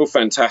show. They were all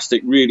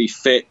fantastic, really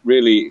fit,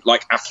 really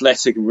like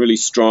athletic and really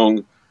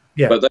strong.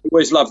 Yeah. But they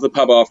always loved the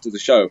pub after the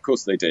show. Of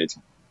course they did,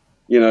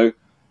 you know.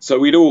 So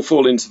we'd all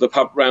fall into the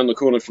pub round the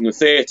corner from the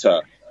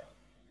theatre.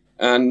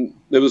 And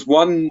there was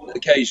one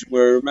occasion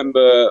where I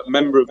remember a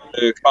member of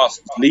the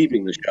cast was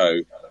leaving the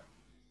show.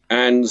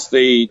 And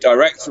the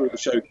director of the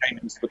show came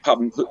into the pub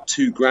and put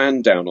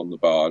 $2,000 down on the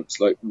bar. It's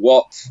like,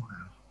 what?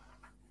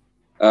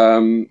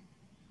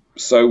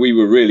 So we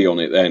were really on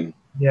it then.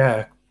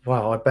 Yeah.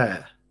 Wow, I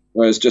bet. It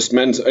was just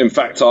meant. In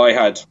fact, I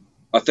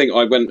think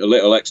I went a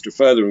little extra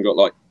further and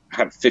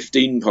had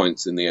 15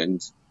 pints in the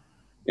end.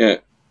 Yeah.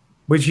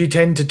 Which you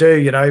tend to do,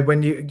 you know,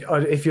 when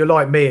if you're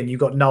like me and you've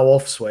got no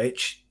off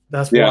switch,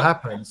 that's what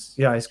happens.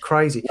 Yeah, it's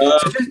crazy. So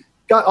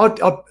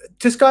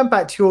just going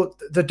back to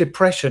the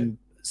depression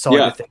side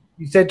of things.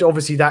 You said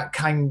obviously that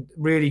came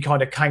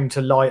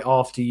to light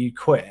after you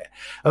quit.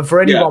 And for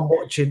anyone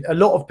watching, a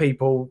lot of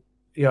people,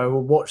 you know,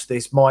 will watch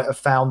this might have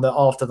found that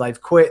after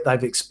they've quit,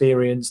 they've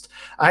experienced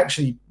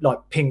actually like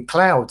pink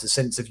clouds, a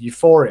sense of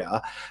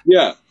euphoria.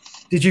 Yeah.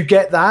 Did you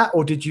get that,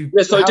 or did you?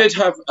 Yes, I did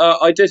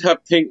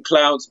have pink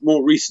clouds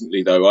more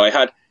recently, though. I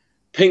had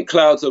pink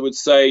clouds, I would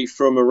say,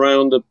 from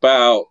around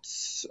about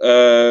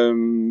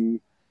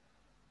sort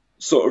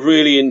of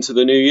really into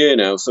the new year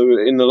now. So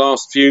in the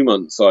last few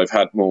months, I've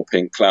had more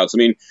pink clouds. I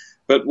mean,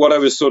 but what I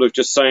was sort of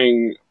just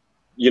saying,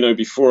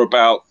 before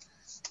about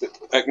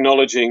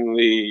acknowledging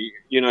the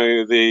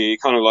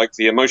kind of like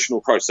the emotional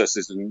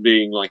processes and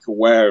being like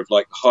aware of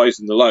like the highs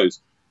and the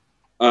lows.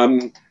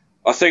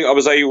 I think I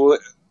was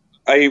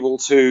able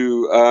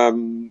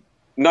to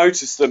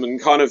notice them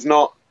and kind of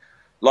not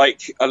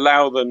like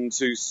allow them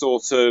to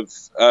sort of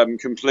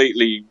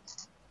completely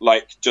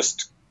like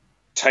just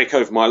take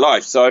over my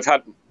life. So I've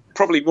had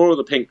probably more of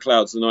the pink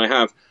clouds than I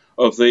have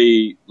of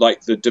the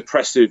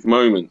depressive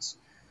moments.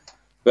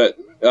 But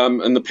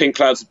and the pink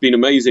clouds have been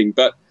amazing.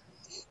 But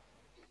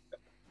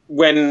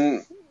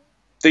when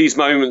these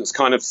moments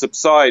kind of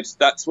subside,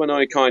 that's when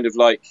I kind of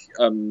like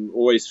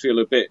always feel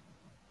a bit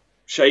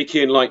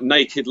shaky and like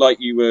naked, like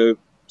you were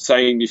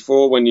saying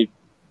before. When you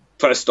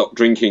first stop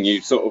drinking,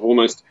 you sort of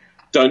almost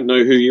don't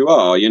know who you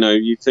are.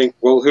 You think,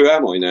 well, who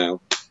am I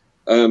now?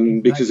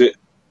 Because it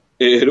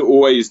had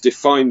always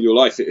defined your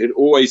life.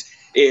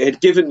 It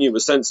had given you a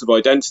sense of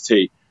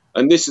identity.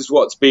 And this is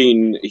what's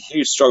been a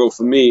huge struggle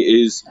for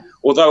me is,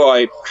 although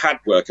I had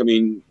work, I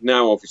mean,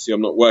 now obviously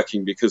I'm not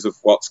working because of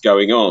what's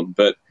going on,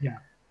 but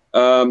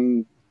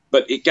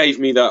it gave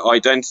me that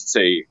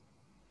identity.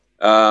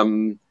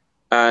 And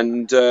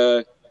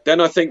then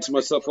I think to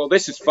myself, well,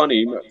 this is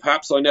funny.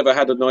 Perhaps I never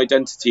had an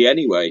identity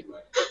anyway.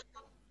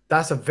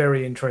 That's a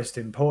very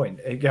interesting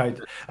point.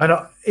 And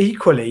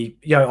equally,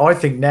 I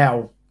think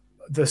now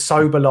the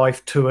sober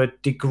life to a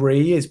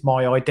degree is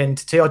my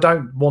identity. I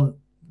don't want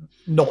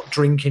not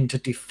drinking to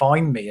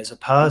define me as a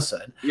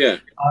person.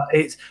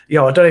 It's I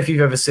don't know if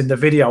you've ever seen the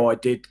video I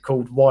did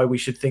called Why We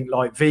Should Think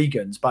Like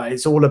Vegans, but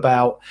it's all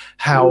about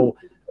how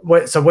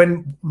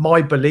when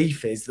my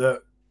belief is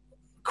that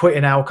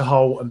quitting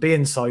alcohol and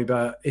being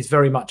sober is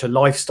very much a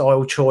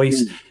lifestyle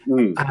choice,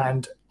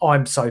 and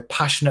I'm so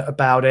passionate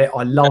about it.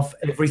 I love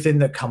everything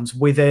that comes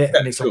with it,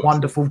 and it's a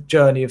wonderful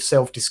journey of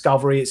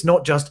self-discovery. It's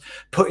not just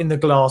putting the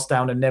glass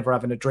down and never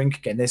having a drink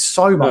again. There's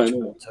so much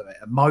more to it,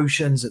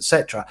 emotions,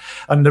 etc.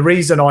 And the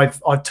reason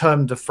I've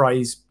termed the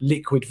phrase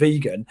liquid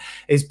vegan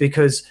is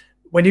because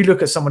when you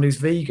look at someone who's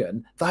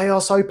vegan, they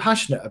are so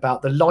passionate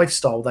about the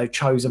lifestyle they've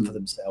chosen for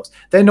themselves.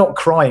 They're not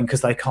crying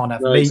because they can't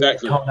have meat, they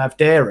can't have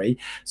dairy.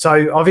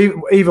 So I've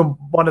even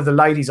one of the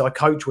ladies I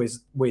coach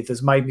with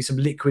has made me some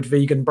liquid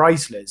vegan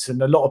bracelets,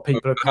 and a lot of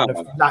people have kind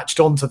of latched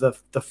onto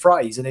the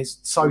phrase, and it's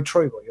so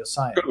true what you're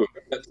saying.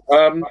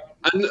 And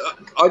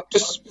I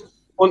just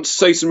want to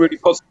say some really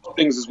positive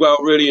things as well,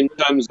 really, in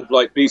terms of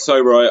like Be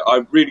Sober.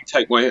 I really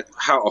take my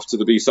hat off to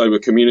the Be Sober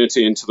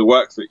community and to the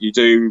work that you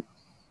do.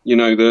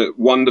 The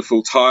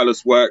wonderful,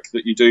 tireless work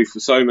that you do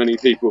for so many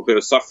people who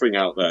are suffering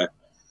out there,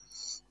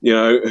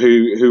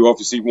 who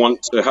obviously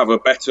want to have a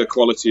better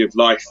quality of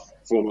life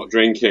for not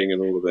drinking and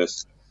all of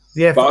this.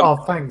 Yeah,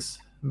 thanks.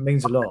 It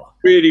means a lot.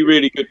 Really,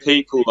 really good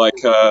people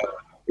like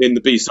in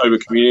the Be Sober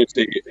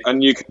community,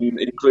 and you can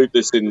include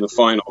this in the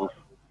final,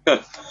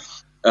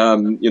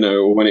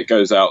 or when it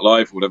goes out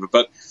live or whatever.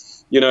 But,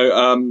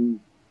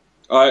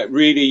 I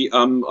really,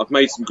 I've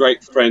made some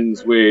great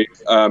friends with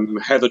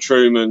Heather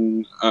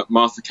Truman,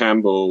 Martha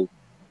Campbell,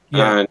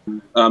 and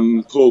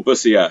Paul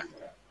Bussier.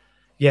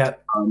 Yeah,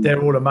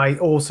 they're all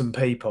awesome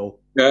people.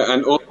 Yeah,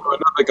 and also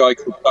another guy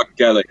called Doug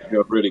Gellick,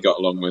 who I've really got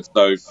along with.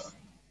 So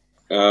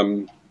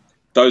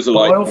those are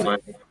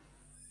like...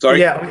 Sorry?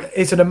 Yeah,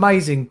 it's an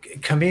amazing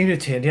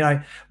community,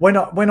 and when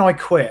I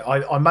quit,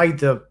 I made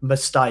the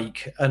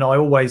mistake, and I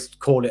always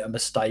call it a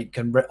mistake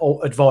and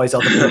advise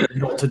other people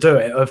not to do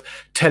it, of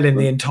telling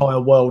the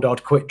entire world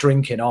I'd quit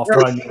drinking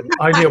after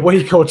only a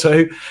week or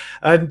two.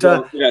 And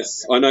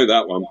yes, I know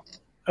that one.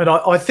 And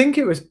I think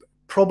it was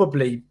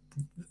probably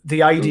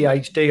the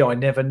ADHD I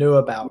never knew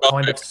about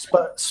kind of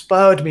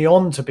spurred me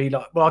on to be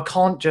like, well, I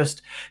can't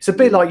just, it's a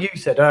bit like you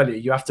said earlier,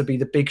 you have to be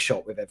the big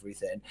shot with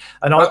everything.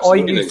 And I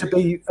used to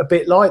be a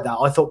bit like that.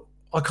 I thought,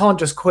 I can't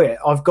just quit.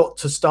 I've got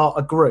to start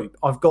a group.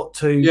 I've got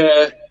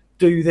to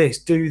do this,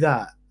 do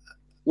that.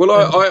 Well,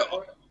 I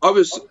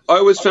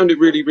always found it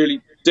really,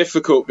 really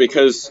difficult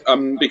because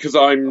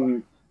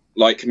I'm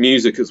like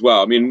music as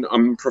well. I mean,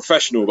 I'm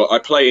professional, but I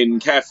play in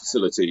care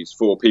facilities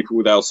for people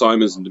with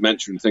Alzheimer's and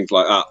dementia and things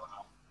like that.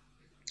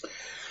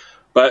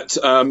 But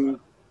I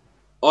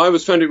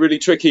always found it really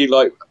tricky,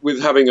 like with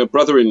having a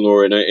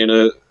brother-in-law in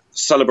a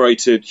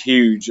celebrated,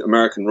 huge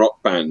American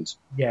rock band.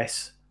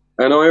 Yes.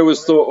 And I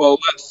always thought, well,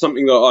 that's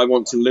something that I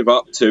want to live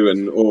up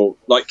to, or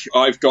like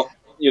I've got,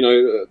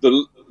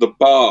 the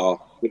bar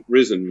had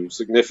risen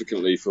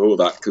significantly for all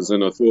that, because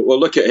then I thought, well,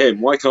 look at him,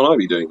 why can't I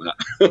be doing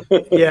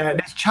that? Yeah, and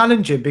it's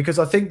challenging because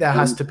I think there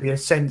has to be a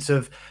sense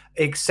of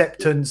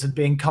acceptance and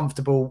being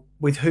comfortable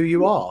with who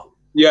you are.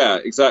 Yeah,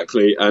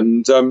 exactly.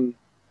 And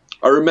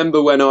I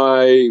remember when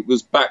I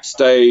was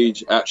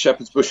backstage at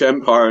Shepherd's Bush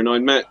Empire, and I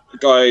met a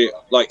guy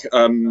like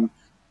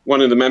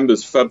one of the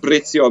members,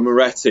 Fabrizio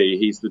Moretti.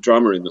 He's the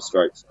drummer in the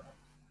Strokes.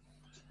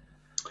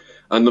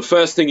 And the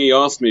first thing he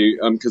asked me,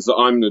 because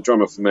I'm the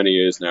drummer for many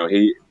years now,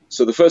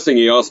 so the first thing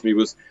he asked me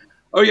was,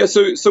 "Oh yeah,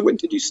 so when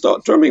did you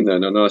start drumming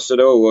then?" And I said,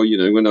 "Oh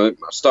well, when I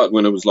started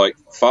when I was like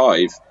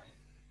 5."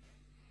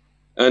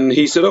 And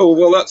he said, "Oh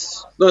well,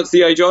 that's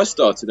the age I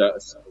started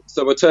at."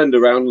 So I turned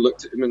around and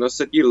looked at him and I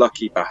said, "You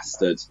lucky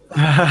bastard."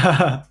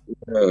 Yeah.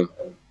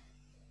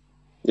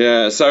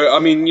 Yeah. So I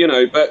mean, you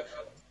know, but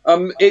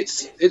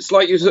it's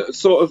like you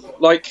sort of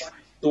like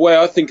the way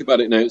I think about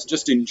it now. It's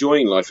just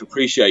enjoying life,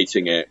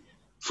 appreciating it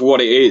for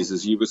what it is,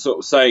 as you were sort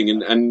of saying,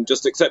 and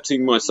just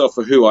accepting myself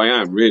for who I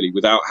am, really,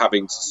 without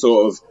having to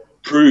sort of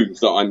prove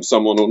that I'm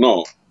someone or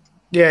not.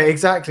 Yeah,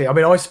 exactly. I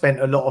mean, I spent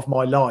a lot of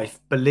my life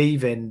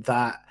believing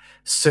that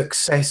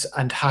success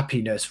and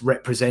happiness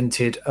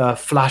represented a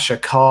flasher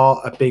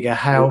car, a bigger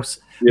house,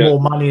 Yeah.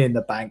 more money in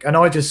the bank. And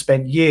I just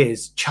spent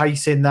years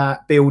chasing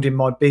that, building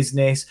my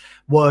business,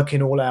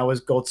 working all hours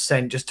God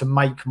sent just to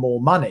make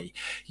more money.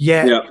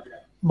 Yet Yeah.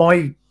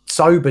 my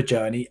sober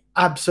journey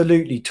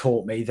absolutely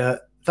taught me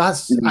that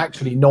that's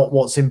actually not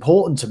what's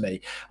important to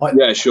me.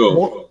 Yeah,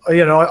 sure.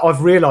 You know,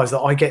 I've realized that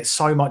I get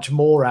so much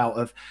more out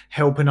of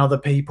helping other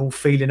people,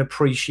 feeling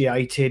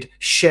appreciated,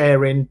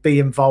 sharing,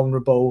 being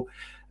vulnerable,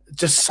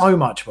 just so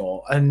much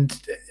more.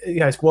 And,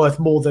 you know, it's worth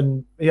more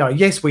than, you know,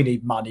 yes, we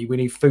need money, we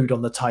need food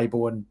on the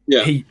table and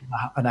heat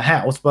and a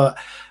house, but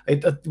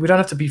we don't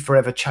have to be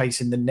forever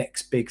chasing the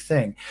next big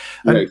thing.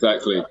 And yeah,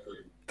 exactly.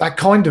 That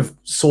kind of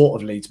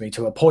sort of leads me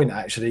to a point,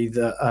 actually,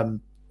 that,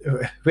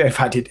 in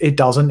fact, it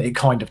doesn't. It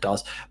kind of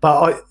does.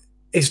 But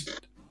it's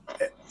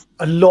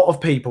a lot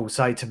of people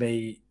say to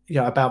me, you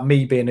know, about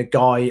me being a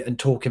guy and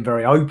talking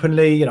very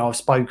openly. You know, I've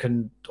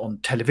spoken on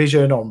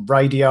television, on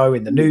radio,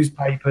 in the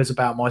newspapers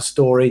about my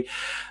story.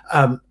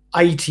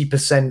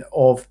 80%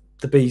 of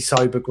the Be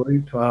Sober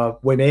group are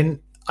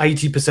women.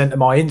 80% of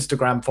my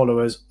Instagram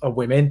followers are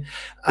women,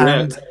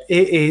 and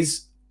it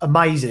is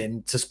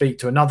amazing to speak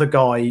to another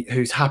guy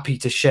who's happy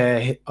to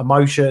share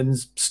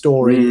emotions,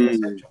 stories,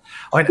 etc.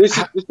 This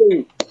is the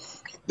thing.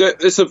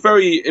 It's a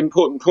very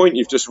important point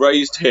you've just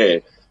raised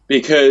here,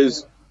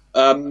 because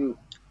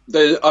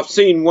I've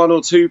seen one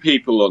or two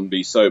people on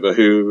Be Sober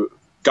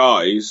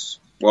guys,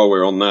 while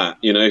we're on that,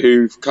 you know,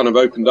 who've kind of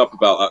opened up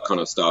about that kind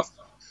of stuff.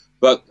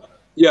 But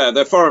yeah,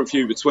 they're far and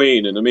few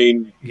between. And I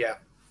mean,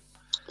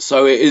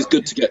 so it is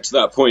good to get to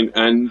that point.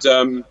 And,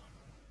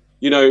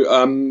 you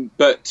know,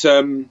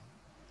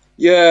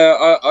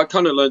 yeah, I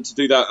kind of learned to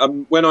do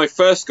that. When I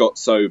first got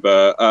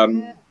sober,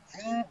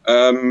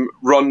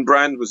 Ron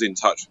Brand was in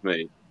touch with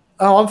me.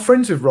 Oh, I'm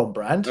friends with Ron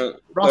Brand.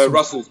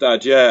 Russell's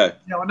dad, yeah.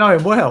 Yeah, I know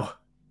him well.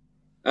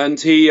 And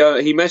he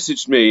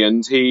messaged me,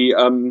 and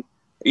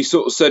he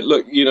sort of said,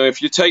 "Look, you know,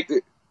 if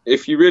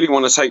you really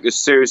want to take this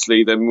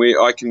seriously, then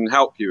I can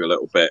help you a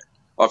little bit.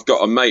 I've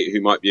got a mate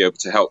who might be able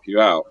to help you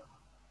out."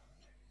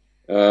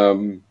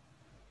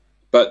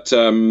 But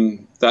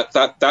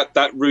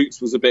that route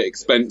was a bit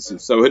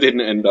expensive, so I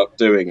didn't end up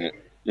doing it.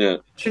 Yeah.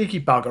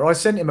 Cheeky bugger. I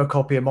sent him a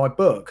copy of my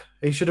book.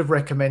 He should have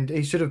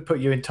put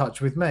you in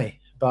touch with me.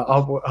 But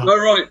oh,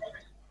 right.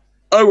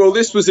 Oh, well,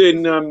 this was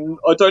in,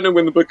 I don't know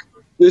when the book,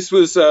 this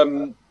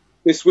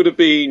would have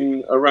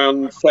been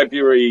around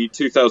February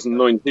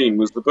 2019.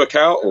 Was the book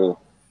out, or?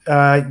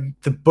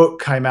 The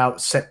book came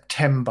out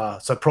September,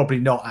 so probably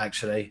not,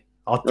 actually.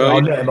 I'll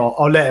let him off.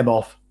 I'll let him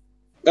off.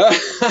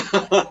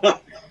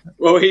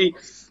 Well, so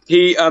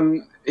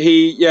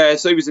he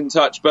was in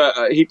touch,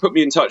 but he put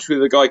me in touch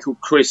with a guy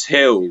called Chris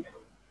Hill.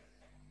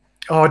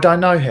 Oh, I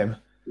don't know him.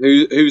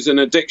 Who's an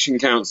addiction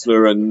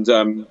counsellor, and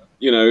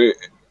you know,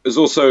 is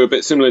also a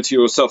bit similar to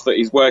yourself, that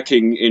he's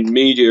working in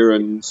media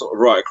and sort of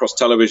right across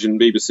television,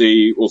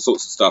 BBC, all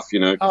sorts of stuff, you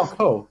know. Oh,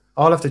 cool.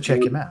 I'll have to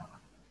check him out.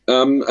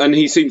 And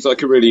he seems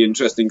like a really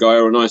interesting guy,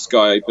 or a nice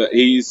guy, but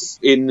he's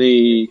in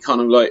the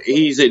kind of like,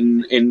 he's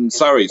in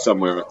Surrey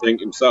somewhere, I think,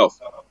 himself.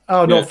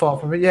 Oh, not far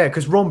from it. Yeah,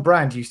 because Ron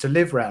Brand used to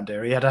live around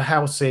here. He had a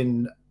house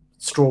in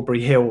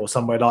Strawberry Hill or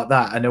somewhere like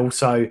that, and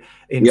also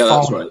in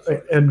Farnham. That's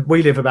right. And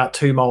we live about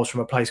 2 miles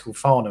from a place called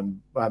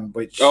Farnham,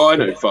 which I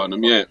know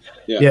Farnham. Yeah.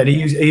 And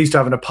he used to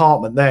have an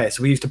apartment there,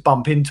 so we used to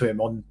bump into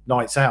him on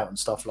nights out and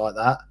stuff like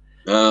that.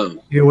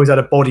 He always had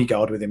a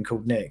bodyguard with him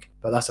called Nick,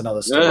 but that's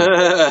another story.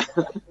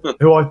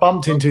 Who I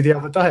bumped into the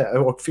other day,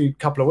 or a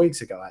couple of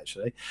weeks ago,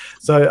 actually.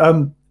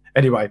 So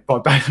anyway,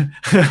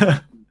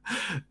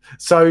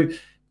 so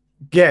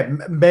yeah,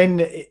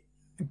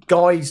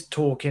 guys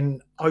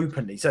talking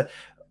openly. So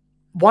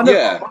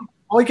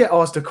I get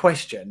asked a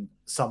question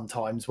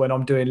sometimes when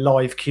I'm doing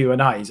live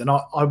Q&As, and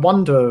I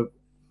wonder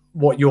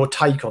what your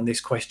take on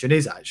this question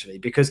is, actually,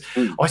 because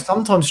I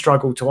sometimes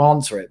struggle to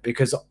answer it,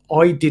 because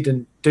I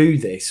didn't do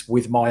this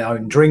with my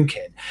own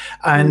drinking,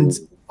 and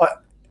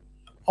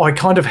I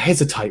kind of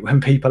hesitate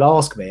when people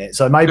ask me it.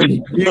 So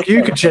maybe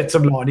you could shed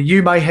some light, and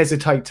you may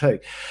hesitate too.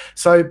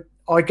 So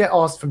I get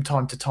asked from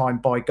time to time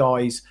by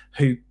guys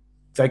who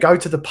they go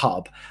to the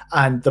pub,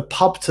 and the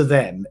pub to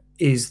them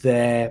is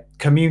their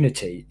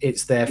community.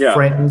 It's their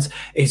friends.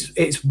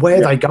 It's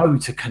where they go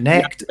to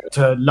connect,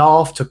 to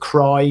laugh, to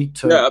cry,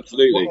 to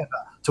absolutely, whatever,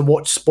 to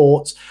watch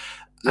sports.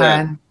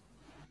 And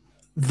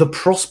the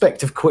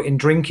prospect of quitting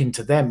drinking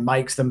to them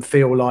makes them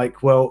feel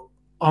like, well,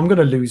 I'm going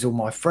to lose all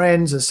my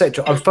friends,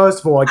 etc. First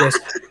of all, I guess,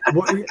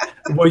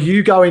 were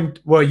you going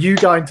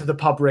to the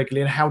pub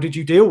regularly, and how did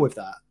you deal with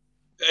that?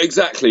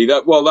 Exactly.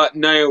 That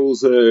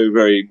nails a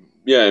very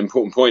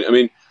important point. I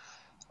mean,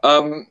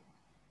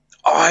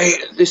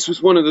 This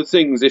was one of the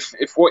things.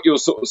 If what you're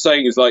sort of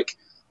saying is like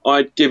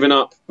I'd given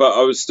up, but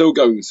I was still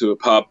going to a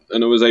pub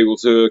and I was able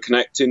to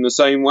connect in the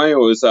same way,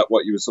 or is that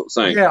what you were sort of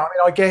saying? Yeah, I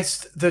mean, I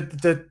guess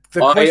the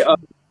question.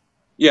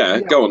 Yeah,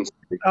 go on.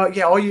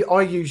 Yeah,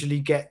 I usually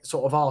get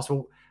sort of asked,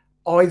 well,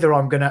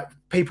 either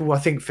people I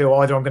think feel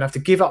either I'm gonna have to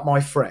give up my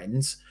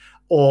friends,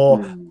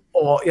 or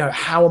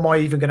how am I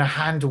even going to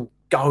handle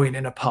going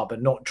in a pub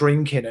and not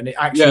drinking and it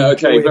actually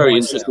okay, very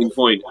interesting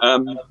point.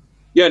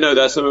 No,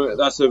 that's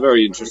a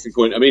very interesting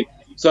point. I mean,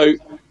 so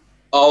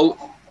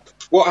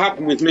what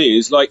happened with me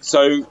is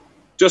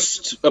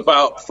just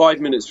about 5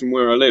 minutes from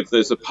where I live,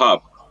 there's a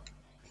pub.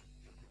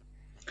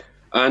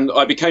 And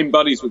I became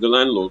buddies with the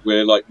landlord.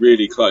 We're like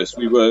really close.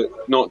 We were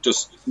not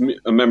just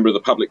a member of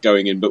the public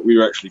going in, but we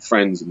were actually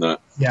friends and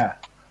that. Yeah.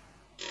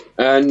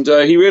 And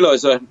he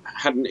realised I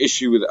had an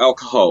issue with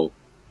alcohol.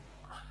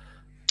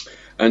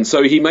 And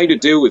so he made a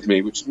deal with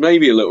me, which may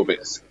be a little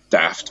bit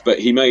daft, but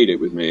he made it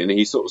with me. And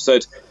he sort of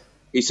said,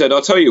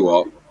 I'll tell you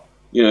what,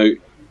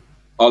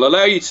 I'll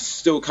allow you to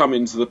still come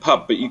into the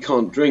pub, but you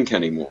can't drink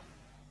anymore.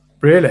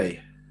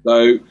 Really?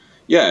 So,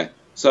 yeah.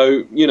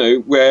 So,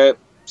 where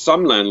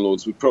some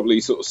landlords would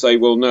probably sort of say,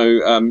 well,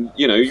 no,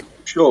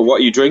 sure, what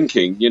are you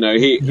drinking?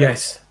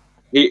 Yes.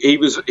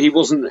 He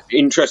wasn't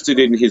interested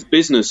in his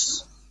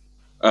business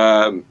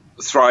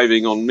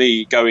thriving on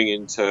me going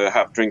in to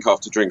have drink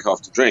after drink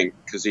after drink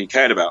because he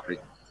cared about me.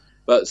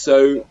 But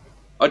so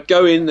I'd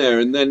go in there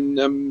and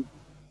then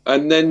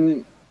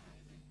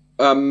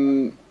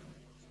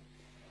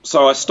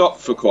so I stopped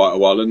for quite a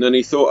while, and then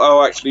he thought,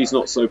 oh, actually he's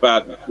not so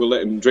bad, we'll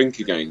let him drink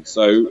again.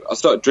 So I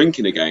started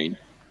drinking again,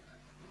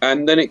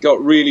 and then it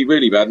got really,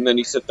 really bad, and then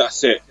he said,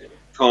 that's it,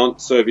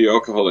 can't serve you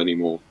alcohol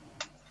anymore.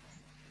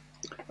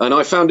 And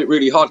I found it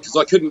really hard because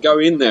I couldn't go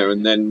in there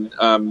and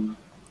then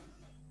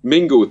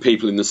mingle with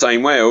people in the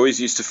same way. I always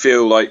used to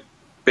feel like a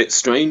bit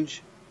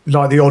strange.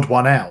 Like the odd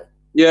one out.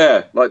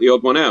 Yeah, like the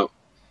odd one out.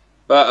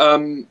 But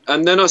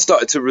and then I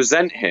started to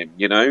resent him,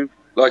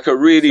 Like I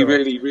really,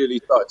 really, really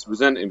started to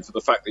resent him for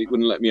the fact that he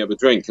wouldn't let me have a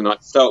drink. And I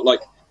felt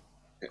like,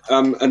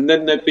 and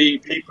then there'd be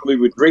people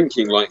who were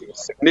drinking like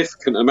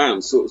significant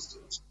amounts, sort of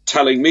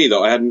telling me that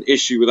I had an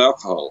issue with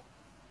alcohol.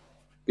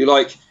 Be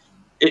like,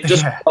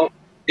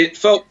 it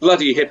felt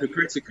bloody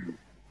hypocritical.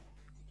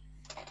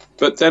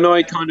 But then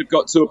I kind of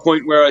got to a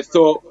point where I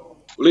thought,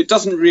 well, it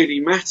doesn't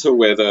really matter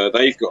whether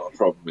they've got a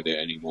problem with it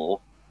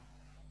anymore.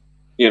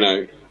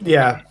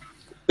 Yeah.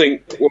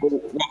 Think,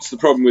 well, what's the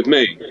problem with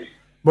me?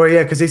 Well,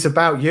 yeah, because it's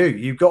about you.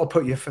 You've got to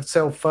put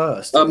yourself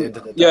first at the end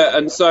of the day. Yeah,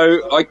 and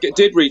so I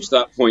did reach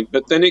that point,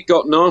 but then it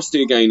got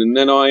nasty again, and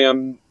then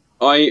I'm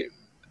okay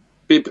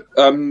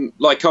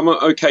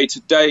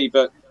today,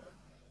 but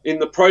in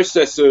the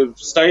process of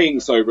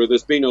staying sober,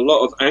 there's been a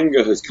lot of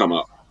anger has come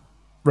up.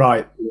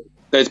 Right.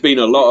 There's been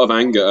a lot of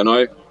anger, and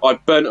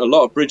I've burnt a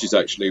lot of bridges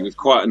actually with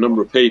quite a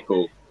number of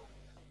people,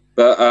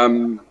 but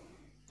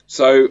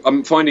so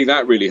I'm finding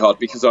that really hard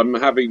because I'm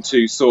having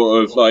to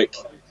sort of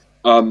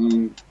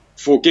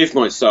forgive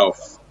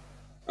myself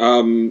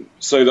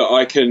so that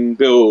I can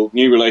build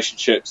new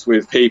relationships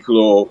with people,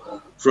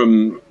 or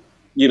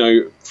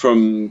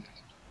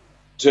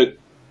to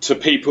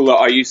people that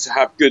I used to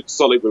have good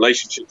solid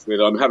relationships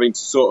with. I'm having to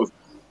sort of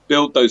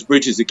build those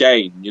bridges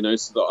again,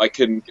 so that I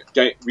can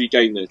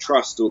regain their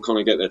trust or kind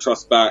of get their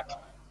trust back.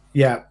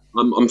 Yeah.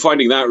 I'm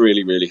finding that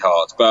really, really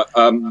hard, but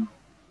and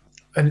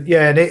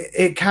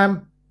it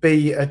can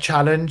be a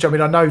challenge. I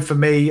mean, I know for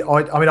me,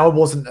 I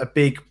wasn't a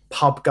big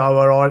pub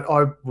goer.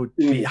 I would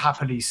be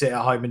happily sit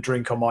at home and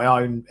drink on my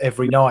own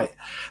every night,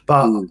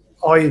 but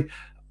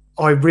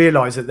I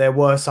realized that there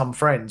were some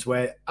friends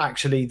where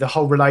actually the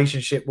whole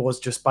relationship was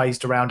just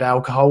based around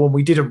alcohol, and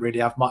we didn't really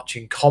have much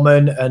in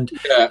common, and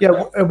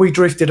and we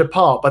drifted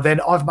apart. But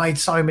then I've made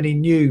so many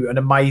new and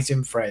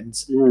amazing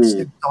friends since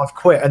I've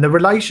quit, and the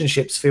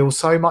relationships feel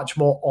so much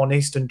more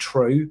honest and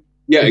true.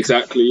 Yeah,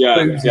 exactly. Yeah,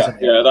 that's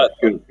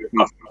good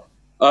enough.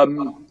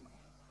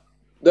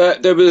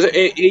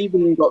 It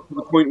even got to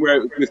the point where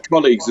it was with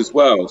colleagues as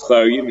well.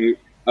 So,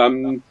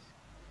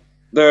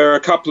 there are a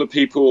couple of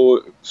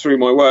people through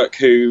my work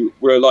who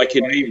were like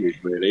in neighbours,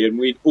 really, and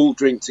we'd all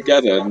drink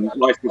together, and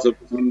life was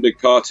one big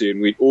party, and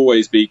we'd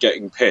always be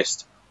getting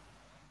pissed.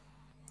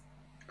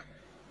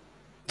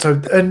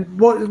 So, and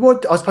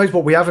what I suppose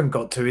what we haven't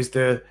got to is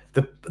the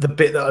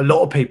bit that a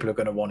lot of people are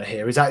going to want to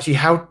hear is actually,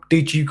 how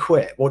did you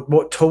quit?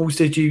 What tools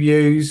did you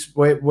use?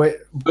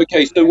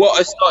 Okay, so what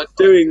I started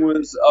doing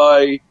was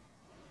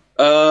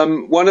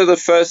one of the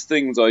first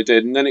things I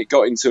did, and then it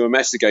got into a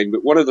mess again,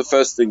 but one of the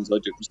first things I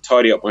did was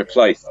tidy up my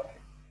place.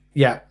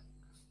 Yeah.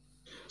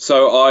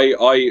 So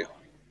I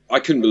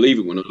couldn't believe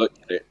it when I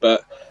looked at it,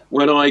 but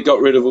when I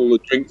got rid of all the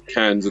drink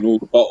cans and all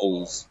the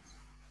bottles,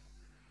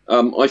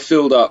 I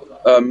filled up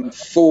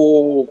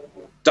 4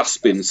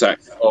 dustbin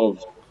sacks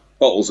of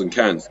bottles and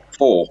cans.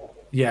 4.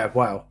 Yeah,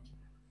 wow.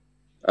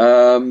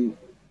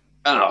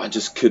 I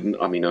just could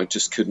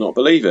not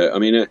believe it. I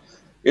mean,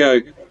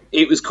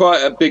 it was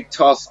quite a big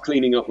task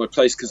cleaning up my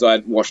place because I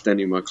hadn't washed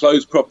any of my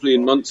clothes properly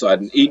in months. I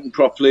hadn't eaten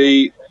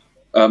properly.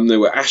 There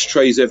were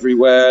ashtrays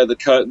everywhere. The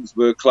curtains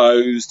were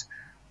closed.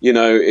 You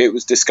know, it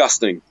was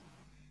disgusting.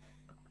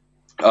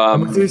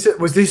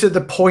 Was this at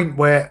the point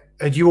where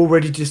had you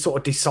already just sort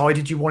of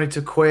decided you wanted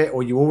to quit,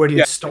 or you already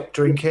had stopped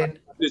drinking?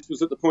 This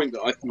was at the point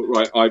that I thought,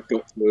 right, I've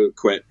got to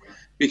quit,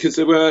 because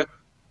there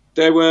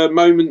were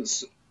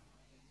moments.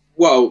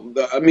 Well,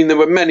 I mean, there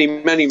were many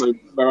moments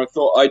where I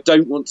thought, I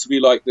don't want to be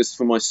like this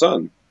for my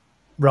son.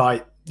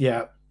 Right.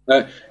 Yeah.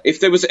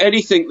 If there was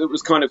anything that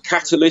was kind of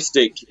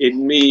catalytic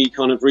in me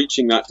kind of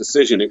reaching that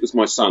decision, it was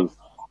my son.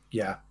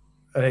 Yeah.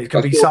 And it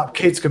can be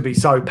kids can be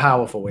so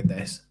powerful in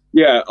this.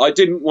 Yeah, I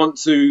didn't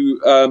want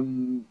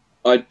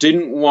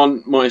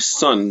my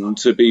son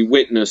to be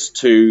witness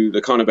to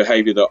the kind of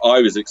behaviour that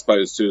I was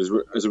exposed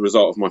to as a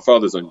result of my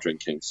father's own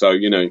drinking. So,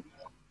 you know,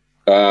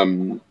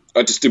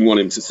 I just didn't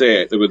want him to see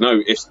it. There were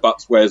no ifs,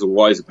 buts, wheres, or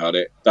whys about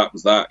it. That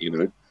was that, you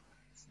know.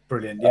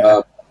 Brilliant,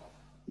 yeah.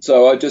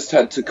 So I just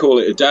had to call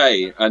it a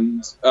day,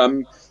 and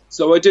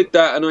so I did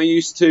that. And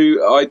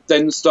I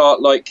then start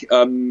like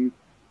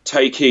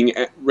taking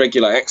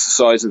regular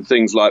exercise and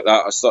things like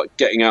that. I started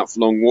getting out for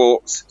long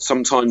walks,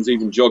 sometimes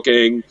even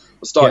jogging.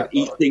 I started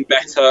eating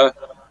better.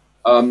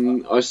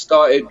 I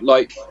started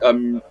like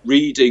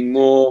reading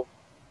more.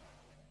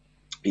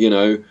 You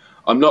know,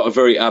 I'm not a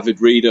very avid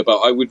reader, but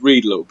I would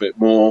read a little bit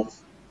more.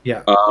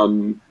 Yeah.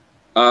 And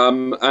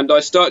I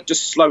started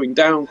just slowing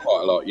down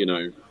quite a lot. You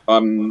know,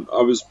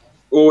 I was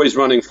always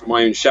running from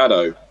my own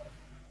shadow.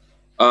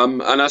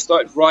 And I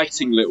started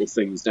writing little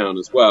things down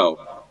as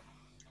well.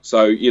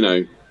 So, you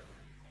know,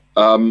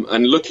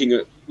 and looking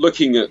at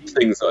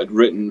things that I'd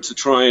written to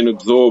try and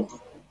absorb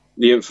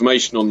the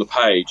information on the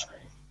page.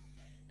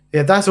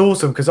 Yeah, that's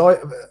awesome, because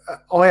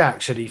I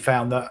actually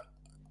found that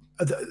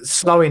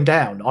slowing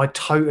down, I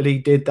totally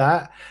did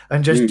that,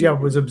 and just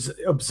was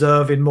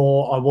observing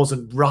more. I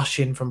wasn't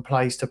rushing from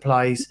place to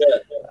place.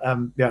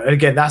 And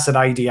again, that's an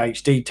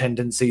ADHD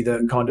tendency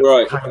that kind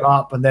of came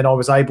up, and then I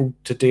was able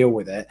to deal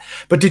with it.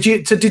 But did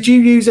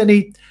you use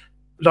any,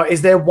 like,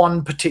 is there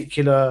one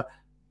particular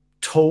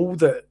tool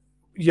that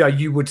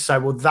you would say,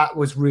 well, that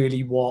was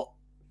really what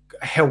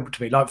helped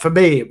me? Like, for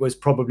me, it was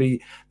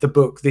probably the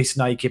book This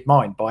Naked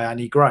Mind by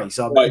Annie Gray.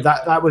 So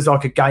that was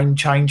like a game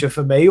changer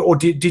for me. Or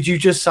did you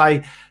just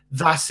say,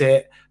 that's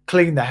it,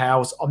 clean the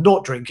house, I'm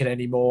not drinking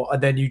anymore,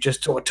 and then you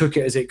just sort of took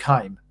it as it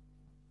came?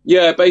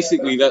 Yeah,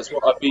 basically that's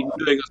what I've been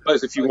doing. I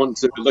suppose if you want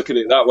to look at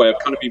it that way, I've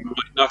kind of been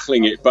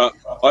knuckling it. But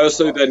I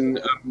also then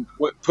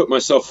put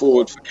myself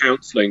forward for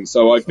counselling.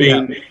 So I've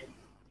been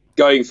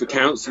going for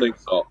counselling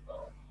a lot.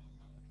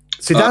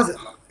 See,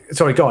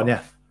 sorry, go on,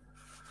 yeah.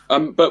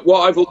 But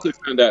what I've also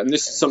found out, and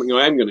this is something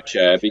I am going to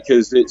share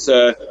because it's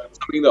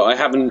something that I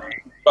haven't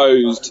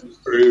exposed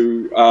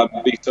through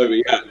these sober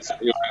yet,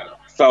 something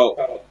I felt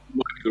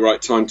might be the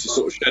right time to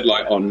sort of shed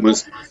light on,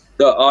 was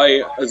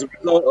that as a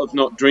result of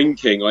not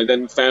drinking, I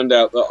then found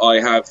out that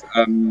I have,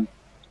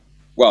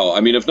 well,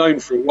 I mean, I've known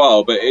for a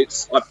while, but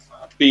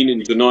I've been in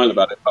denial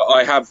about it, but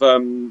I have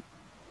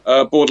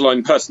a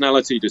borderline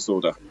personality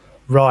disorder.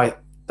 Right.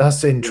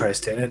 That's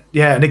interesting.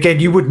 Yeah, and again,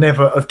 you would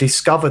never have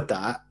discovered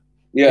that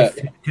if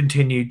you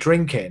continued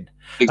drinking.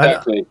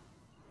 Exactly.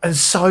 And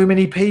so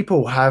many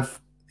people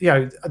have,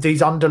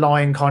 these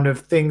underlying kind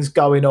of things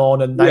going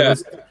on, and they were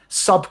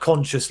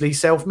subconsciously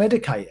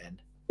self-medicating.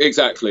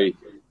 Exactly.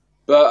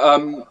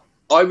 But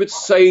I would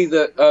say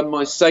that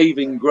my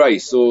saving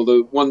grace, or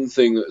the one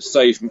thing that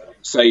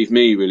saved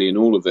me really in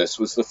all of this,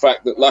 was the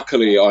fact that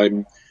luckily I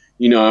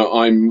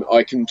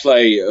can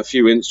play a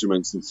few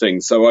instruments and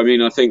things. So, I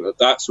mean, I think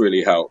that's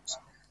really helped.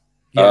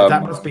 Yeah,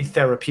 that must be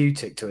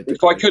therapeutic to a degree.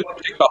 If I couldn't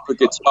pick up a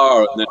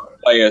guitar and then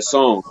play a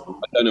song,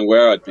 I don't know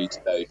where I'd be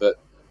today.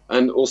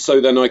 And also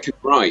then I can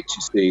write,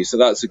 you see. So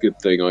that's a good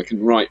thing. I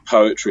can write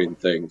poetry and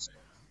things.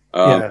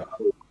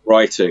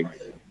 Writing.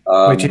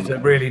 Which is a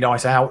really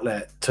nice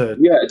outlet to...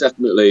 Yeah,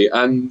 definitely.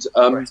 And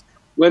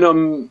when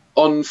I'm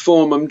on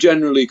form, I'm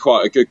generally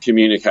quite a good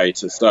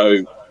communicator.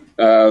 So...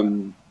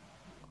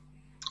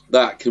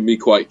 that can be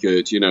quite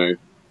good,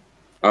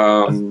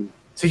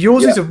 So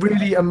yours is a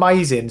really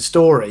amazing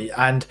story,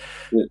 and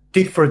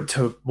different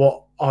to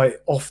what I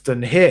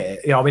often hear.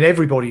 I mean,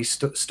 everybody's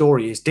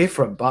story is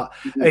different, but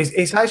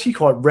it's actually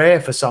quite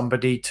rare for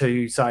somebody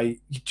to say,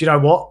 do you know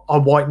what, I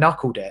white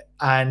knuckled it,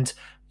 and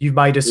you've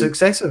made a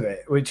success of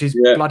it, which is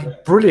bloody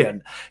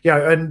brilliant.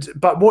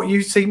 But what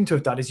you seem to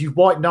have done is you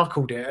white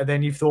knuckled it, and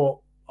then you thought,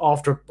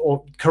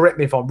 or correct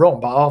me if I'm wrong,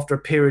 but after a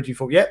period you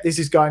thought, this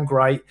is going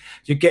great,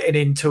 you're getting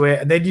into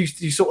it, and then you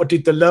sort of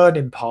did the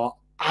learning part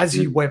as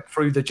you went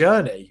through the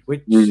journey,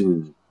 which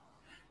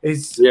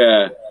is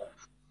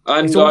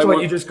and it's almost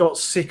like you just got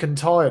sick and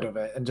tired of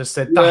it and just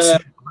said,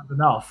 that's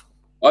enough.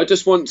 I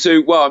just want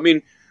to, well, I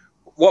mean,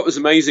 what was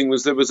amazing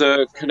was there was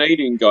a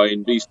Canadian guy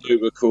in Be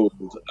Sober called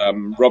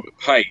Robert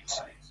Pate.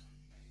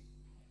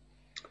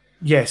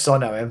 Yes, I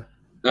know him.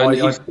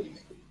 And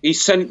he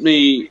sent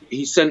me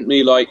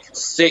like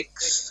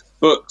 6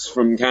 books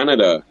from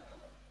Canada.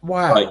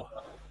 Wow. Like,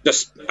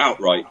 just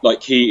outright.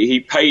 Like he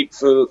paid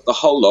for the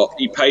whole lot.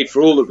 He paid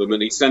for all of them,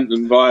 and he sent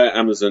them via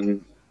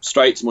Amazon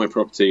straight to my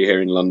property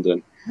here in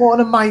London. What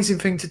an amazing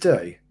thing to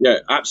do. Yeah,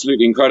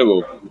 absolutely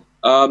incredible.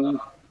 And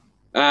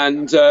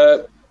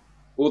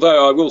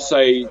although I will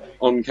say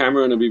on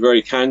camera, and I'll be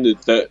very candid,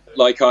 that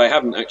like I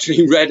haven't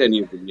actually read any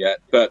of them yet,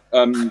 but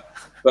I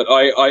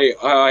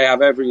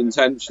have every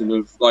intention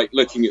of like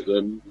looking at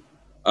them.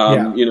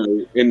 You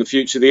know, in the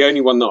future. The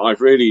only one that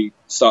I've really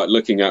started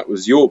looking at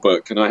was your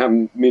book, and I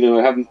haven't read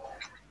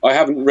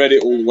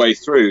it all the way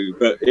through,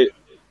 but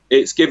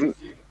it's given,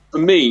 for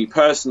me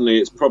personally,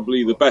 it's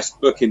probably the best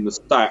book in the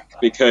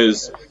stack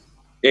because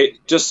it's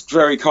just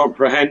very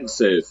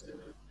comprehensive.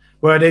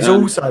 Well, there's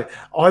also,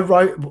 I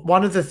wrote,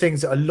 one of the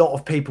things that a lot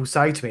of people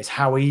say to me is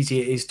how easy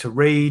it is to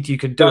read. You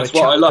can do a chapter.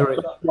 That's what I love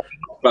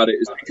about it,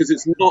 is because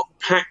it's not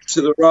packed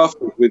to the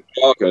rafters with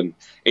jargon.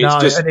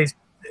 It's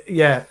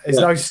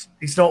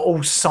not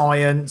all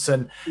science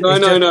and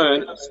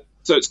no.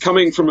 So it's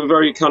coming from a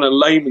very kind of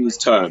layman's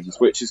terms,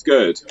 which is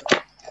good.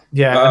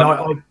 Yeah, and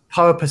I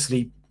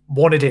purposely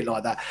wanted it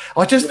like that.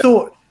 I just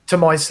thought to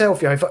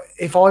myself, you know,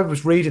 if I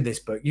was reading this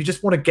book, you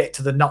just want to get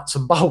to the nuts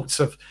and bolts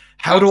of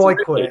how do I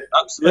quit?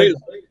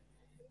 Absolutely.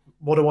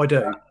 What do I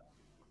do?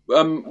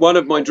 One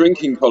of my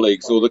drinking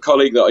colleagues, or the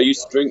colleague that I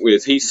used to drink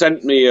with, he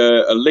sent me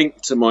a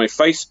link to my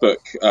Facebook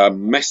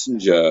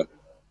Messenger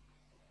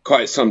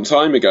quite some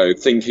time ago,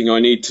 thinking I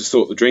need to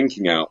sort the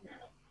drinking out.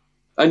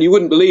 And you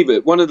wouldn't believe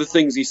it. One of the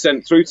things he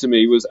sent through to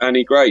me was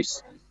Annie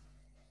Grace.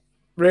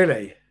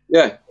 Really?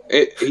 Yeah.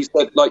 He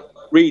said, like,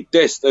 read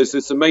this. There's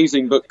this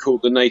amazing book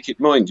called The Naked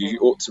Mind. You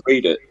ought to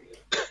read it.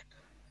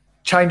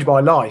 Changed my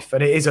life,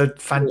 and it is a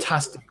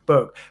fantastic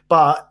book.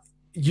 But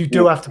you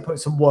do have to put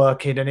some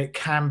work in, and it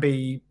can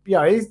be, you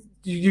know,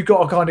 you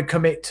got to kind of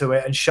commit to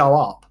it and show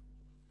up.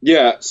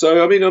 Yeah.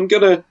 So, I mean, I'm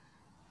gonna,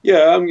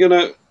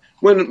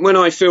 when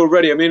I feel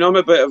ready, I mean, I'm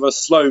a bit of a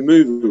slow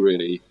mover,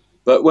 really.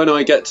 But when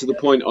I get to the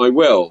point, I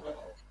will.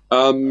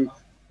 But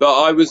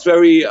I was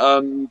very,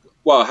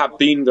 have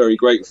been very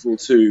grateful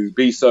to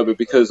Be Sober,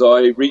 because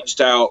I reached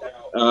out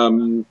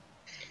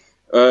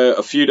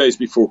a few days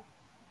before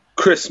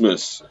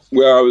Christmas,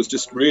 where I was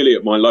just really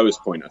at my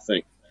lowest point, I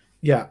think.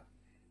 Yeah.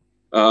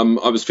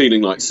 I was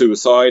feeling like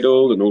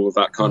suicidal and all of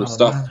that kind of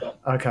stuff. Man.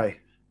 Okay.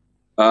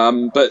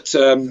 But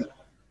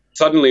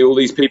suddenly all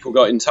these people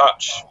got in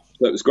touch.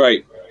 That was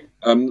great.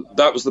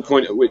 That was the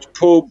point at which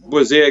Paul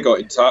Boisier got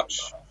in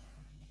touch,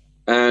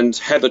 and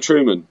Heather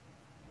Truman.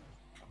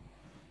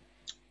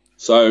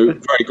 So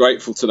very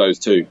grateful to those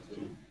two.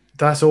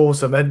 That's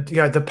awesome. And, you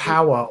know, the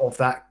power of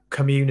that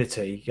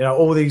community, you know,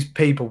 all these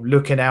people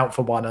looking out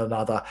for one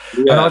another.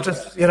 Yeah. And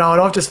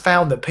I've just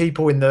found that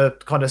people in the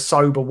kind of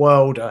sober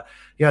world are,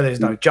 you know, there's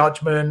no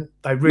judgment.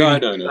 They really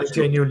they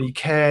genuinely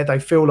care. They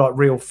feel like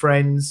real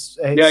friends.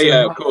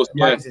 It's of course.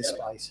 Amazing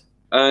space.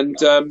 And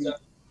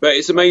but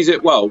it's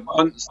amazing. Well,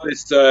 once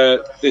this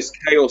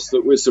chaos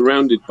that we're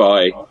surrounded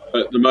by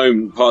at the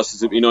moment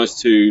passes, it'd be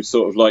nice to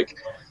sort of like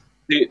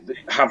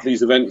have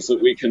these events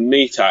that we can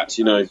meet at,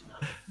 you know.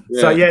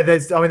 So yeah,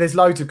 there's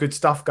loads of good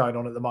stuff going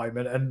on at the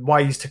moment and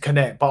ways to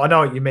connect. But I know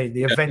what you mean.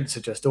 The events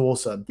are just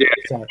awesome. Yeah,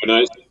 so,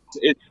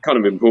 it's kind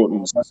of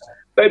important. So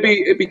it'd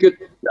be good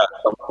at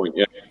some point.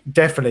 Yeah,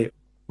 definitely.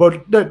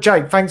 Well, look,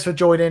 Jake, thanks for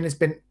joining. It's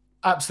been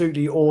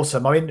absolutely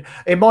awesome. I mean,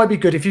 it might be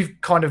good if you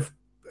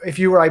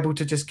were able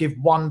to just give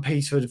one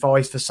piece of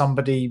advice for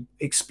somebody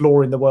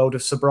exploring the world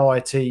of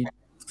sobriety,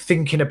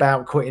 thinking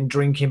about quitting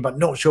drinking but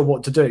not sure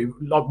what to do.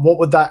 Like, what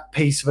would that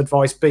piece of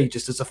advice be,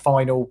 just as a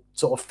final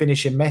sort of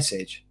finishing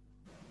message?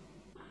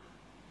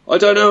 I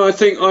don't know. I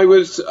think I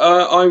would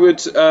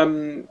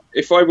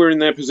if I were in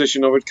their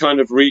position, I would kind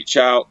of reach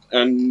out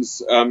and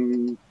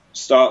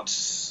start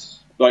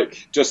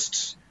like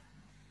just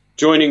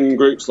joining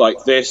groups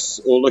like this,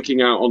 or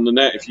looking out on the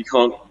net if you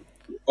can't,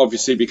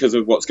 obviously because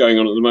of what's going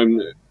on at the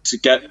moment,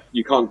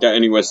 you can't get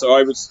anywhere. So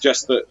I would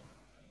suggest that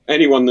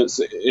anyone that's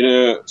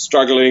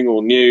struggling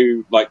or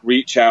new, like,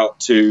 reach out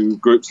to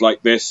groups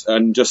like this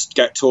and just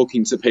get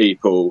talking to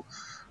people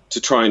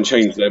to try and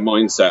change their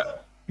mindset.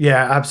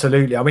 Yeah,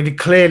 absolutely. I mean,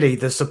 clearly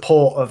the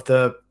support of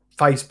the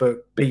Facebook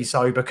Be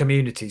Sober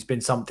community has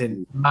been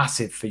something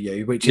massive for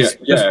you, which is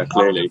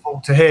clearly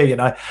wonderful to hear. You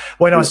know,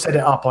 when I set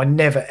it up, I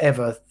never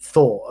ever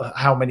thought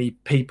how many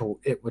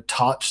people it would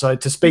touch. So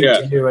to speak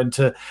to you and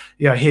to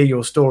hear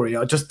your story,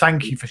 I just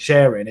thank you for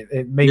sharing.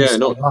 It means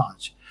so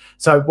much.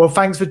 So, well,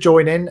 thanks for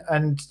joining,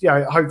 and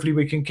hopefully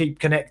we can keep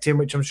connecting,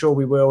 which I'm sure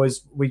we will,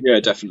 as we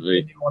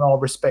definitely continue on our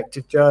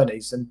respective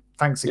journeys. And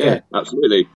thanks again. Yeah, absolutely.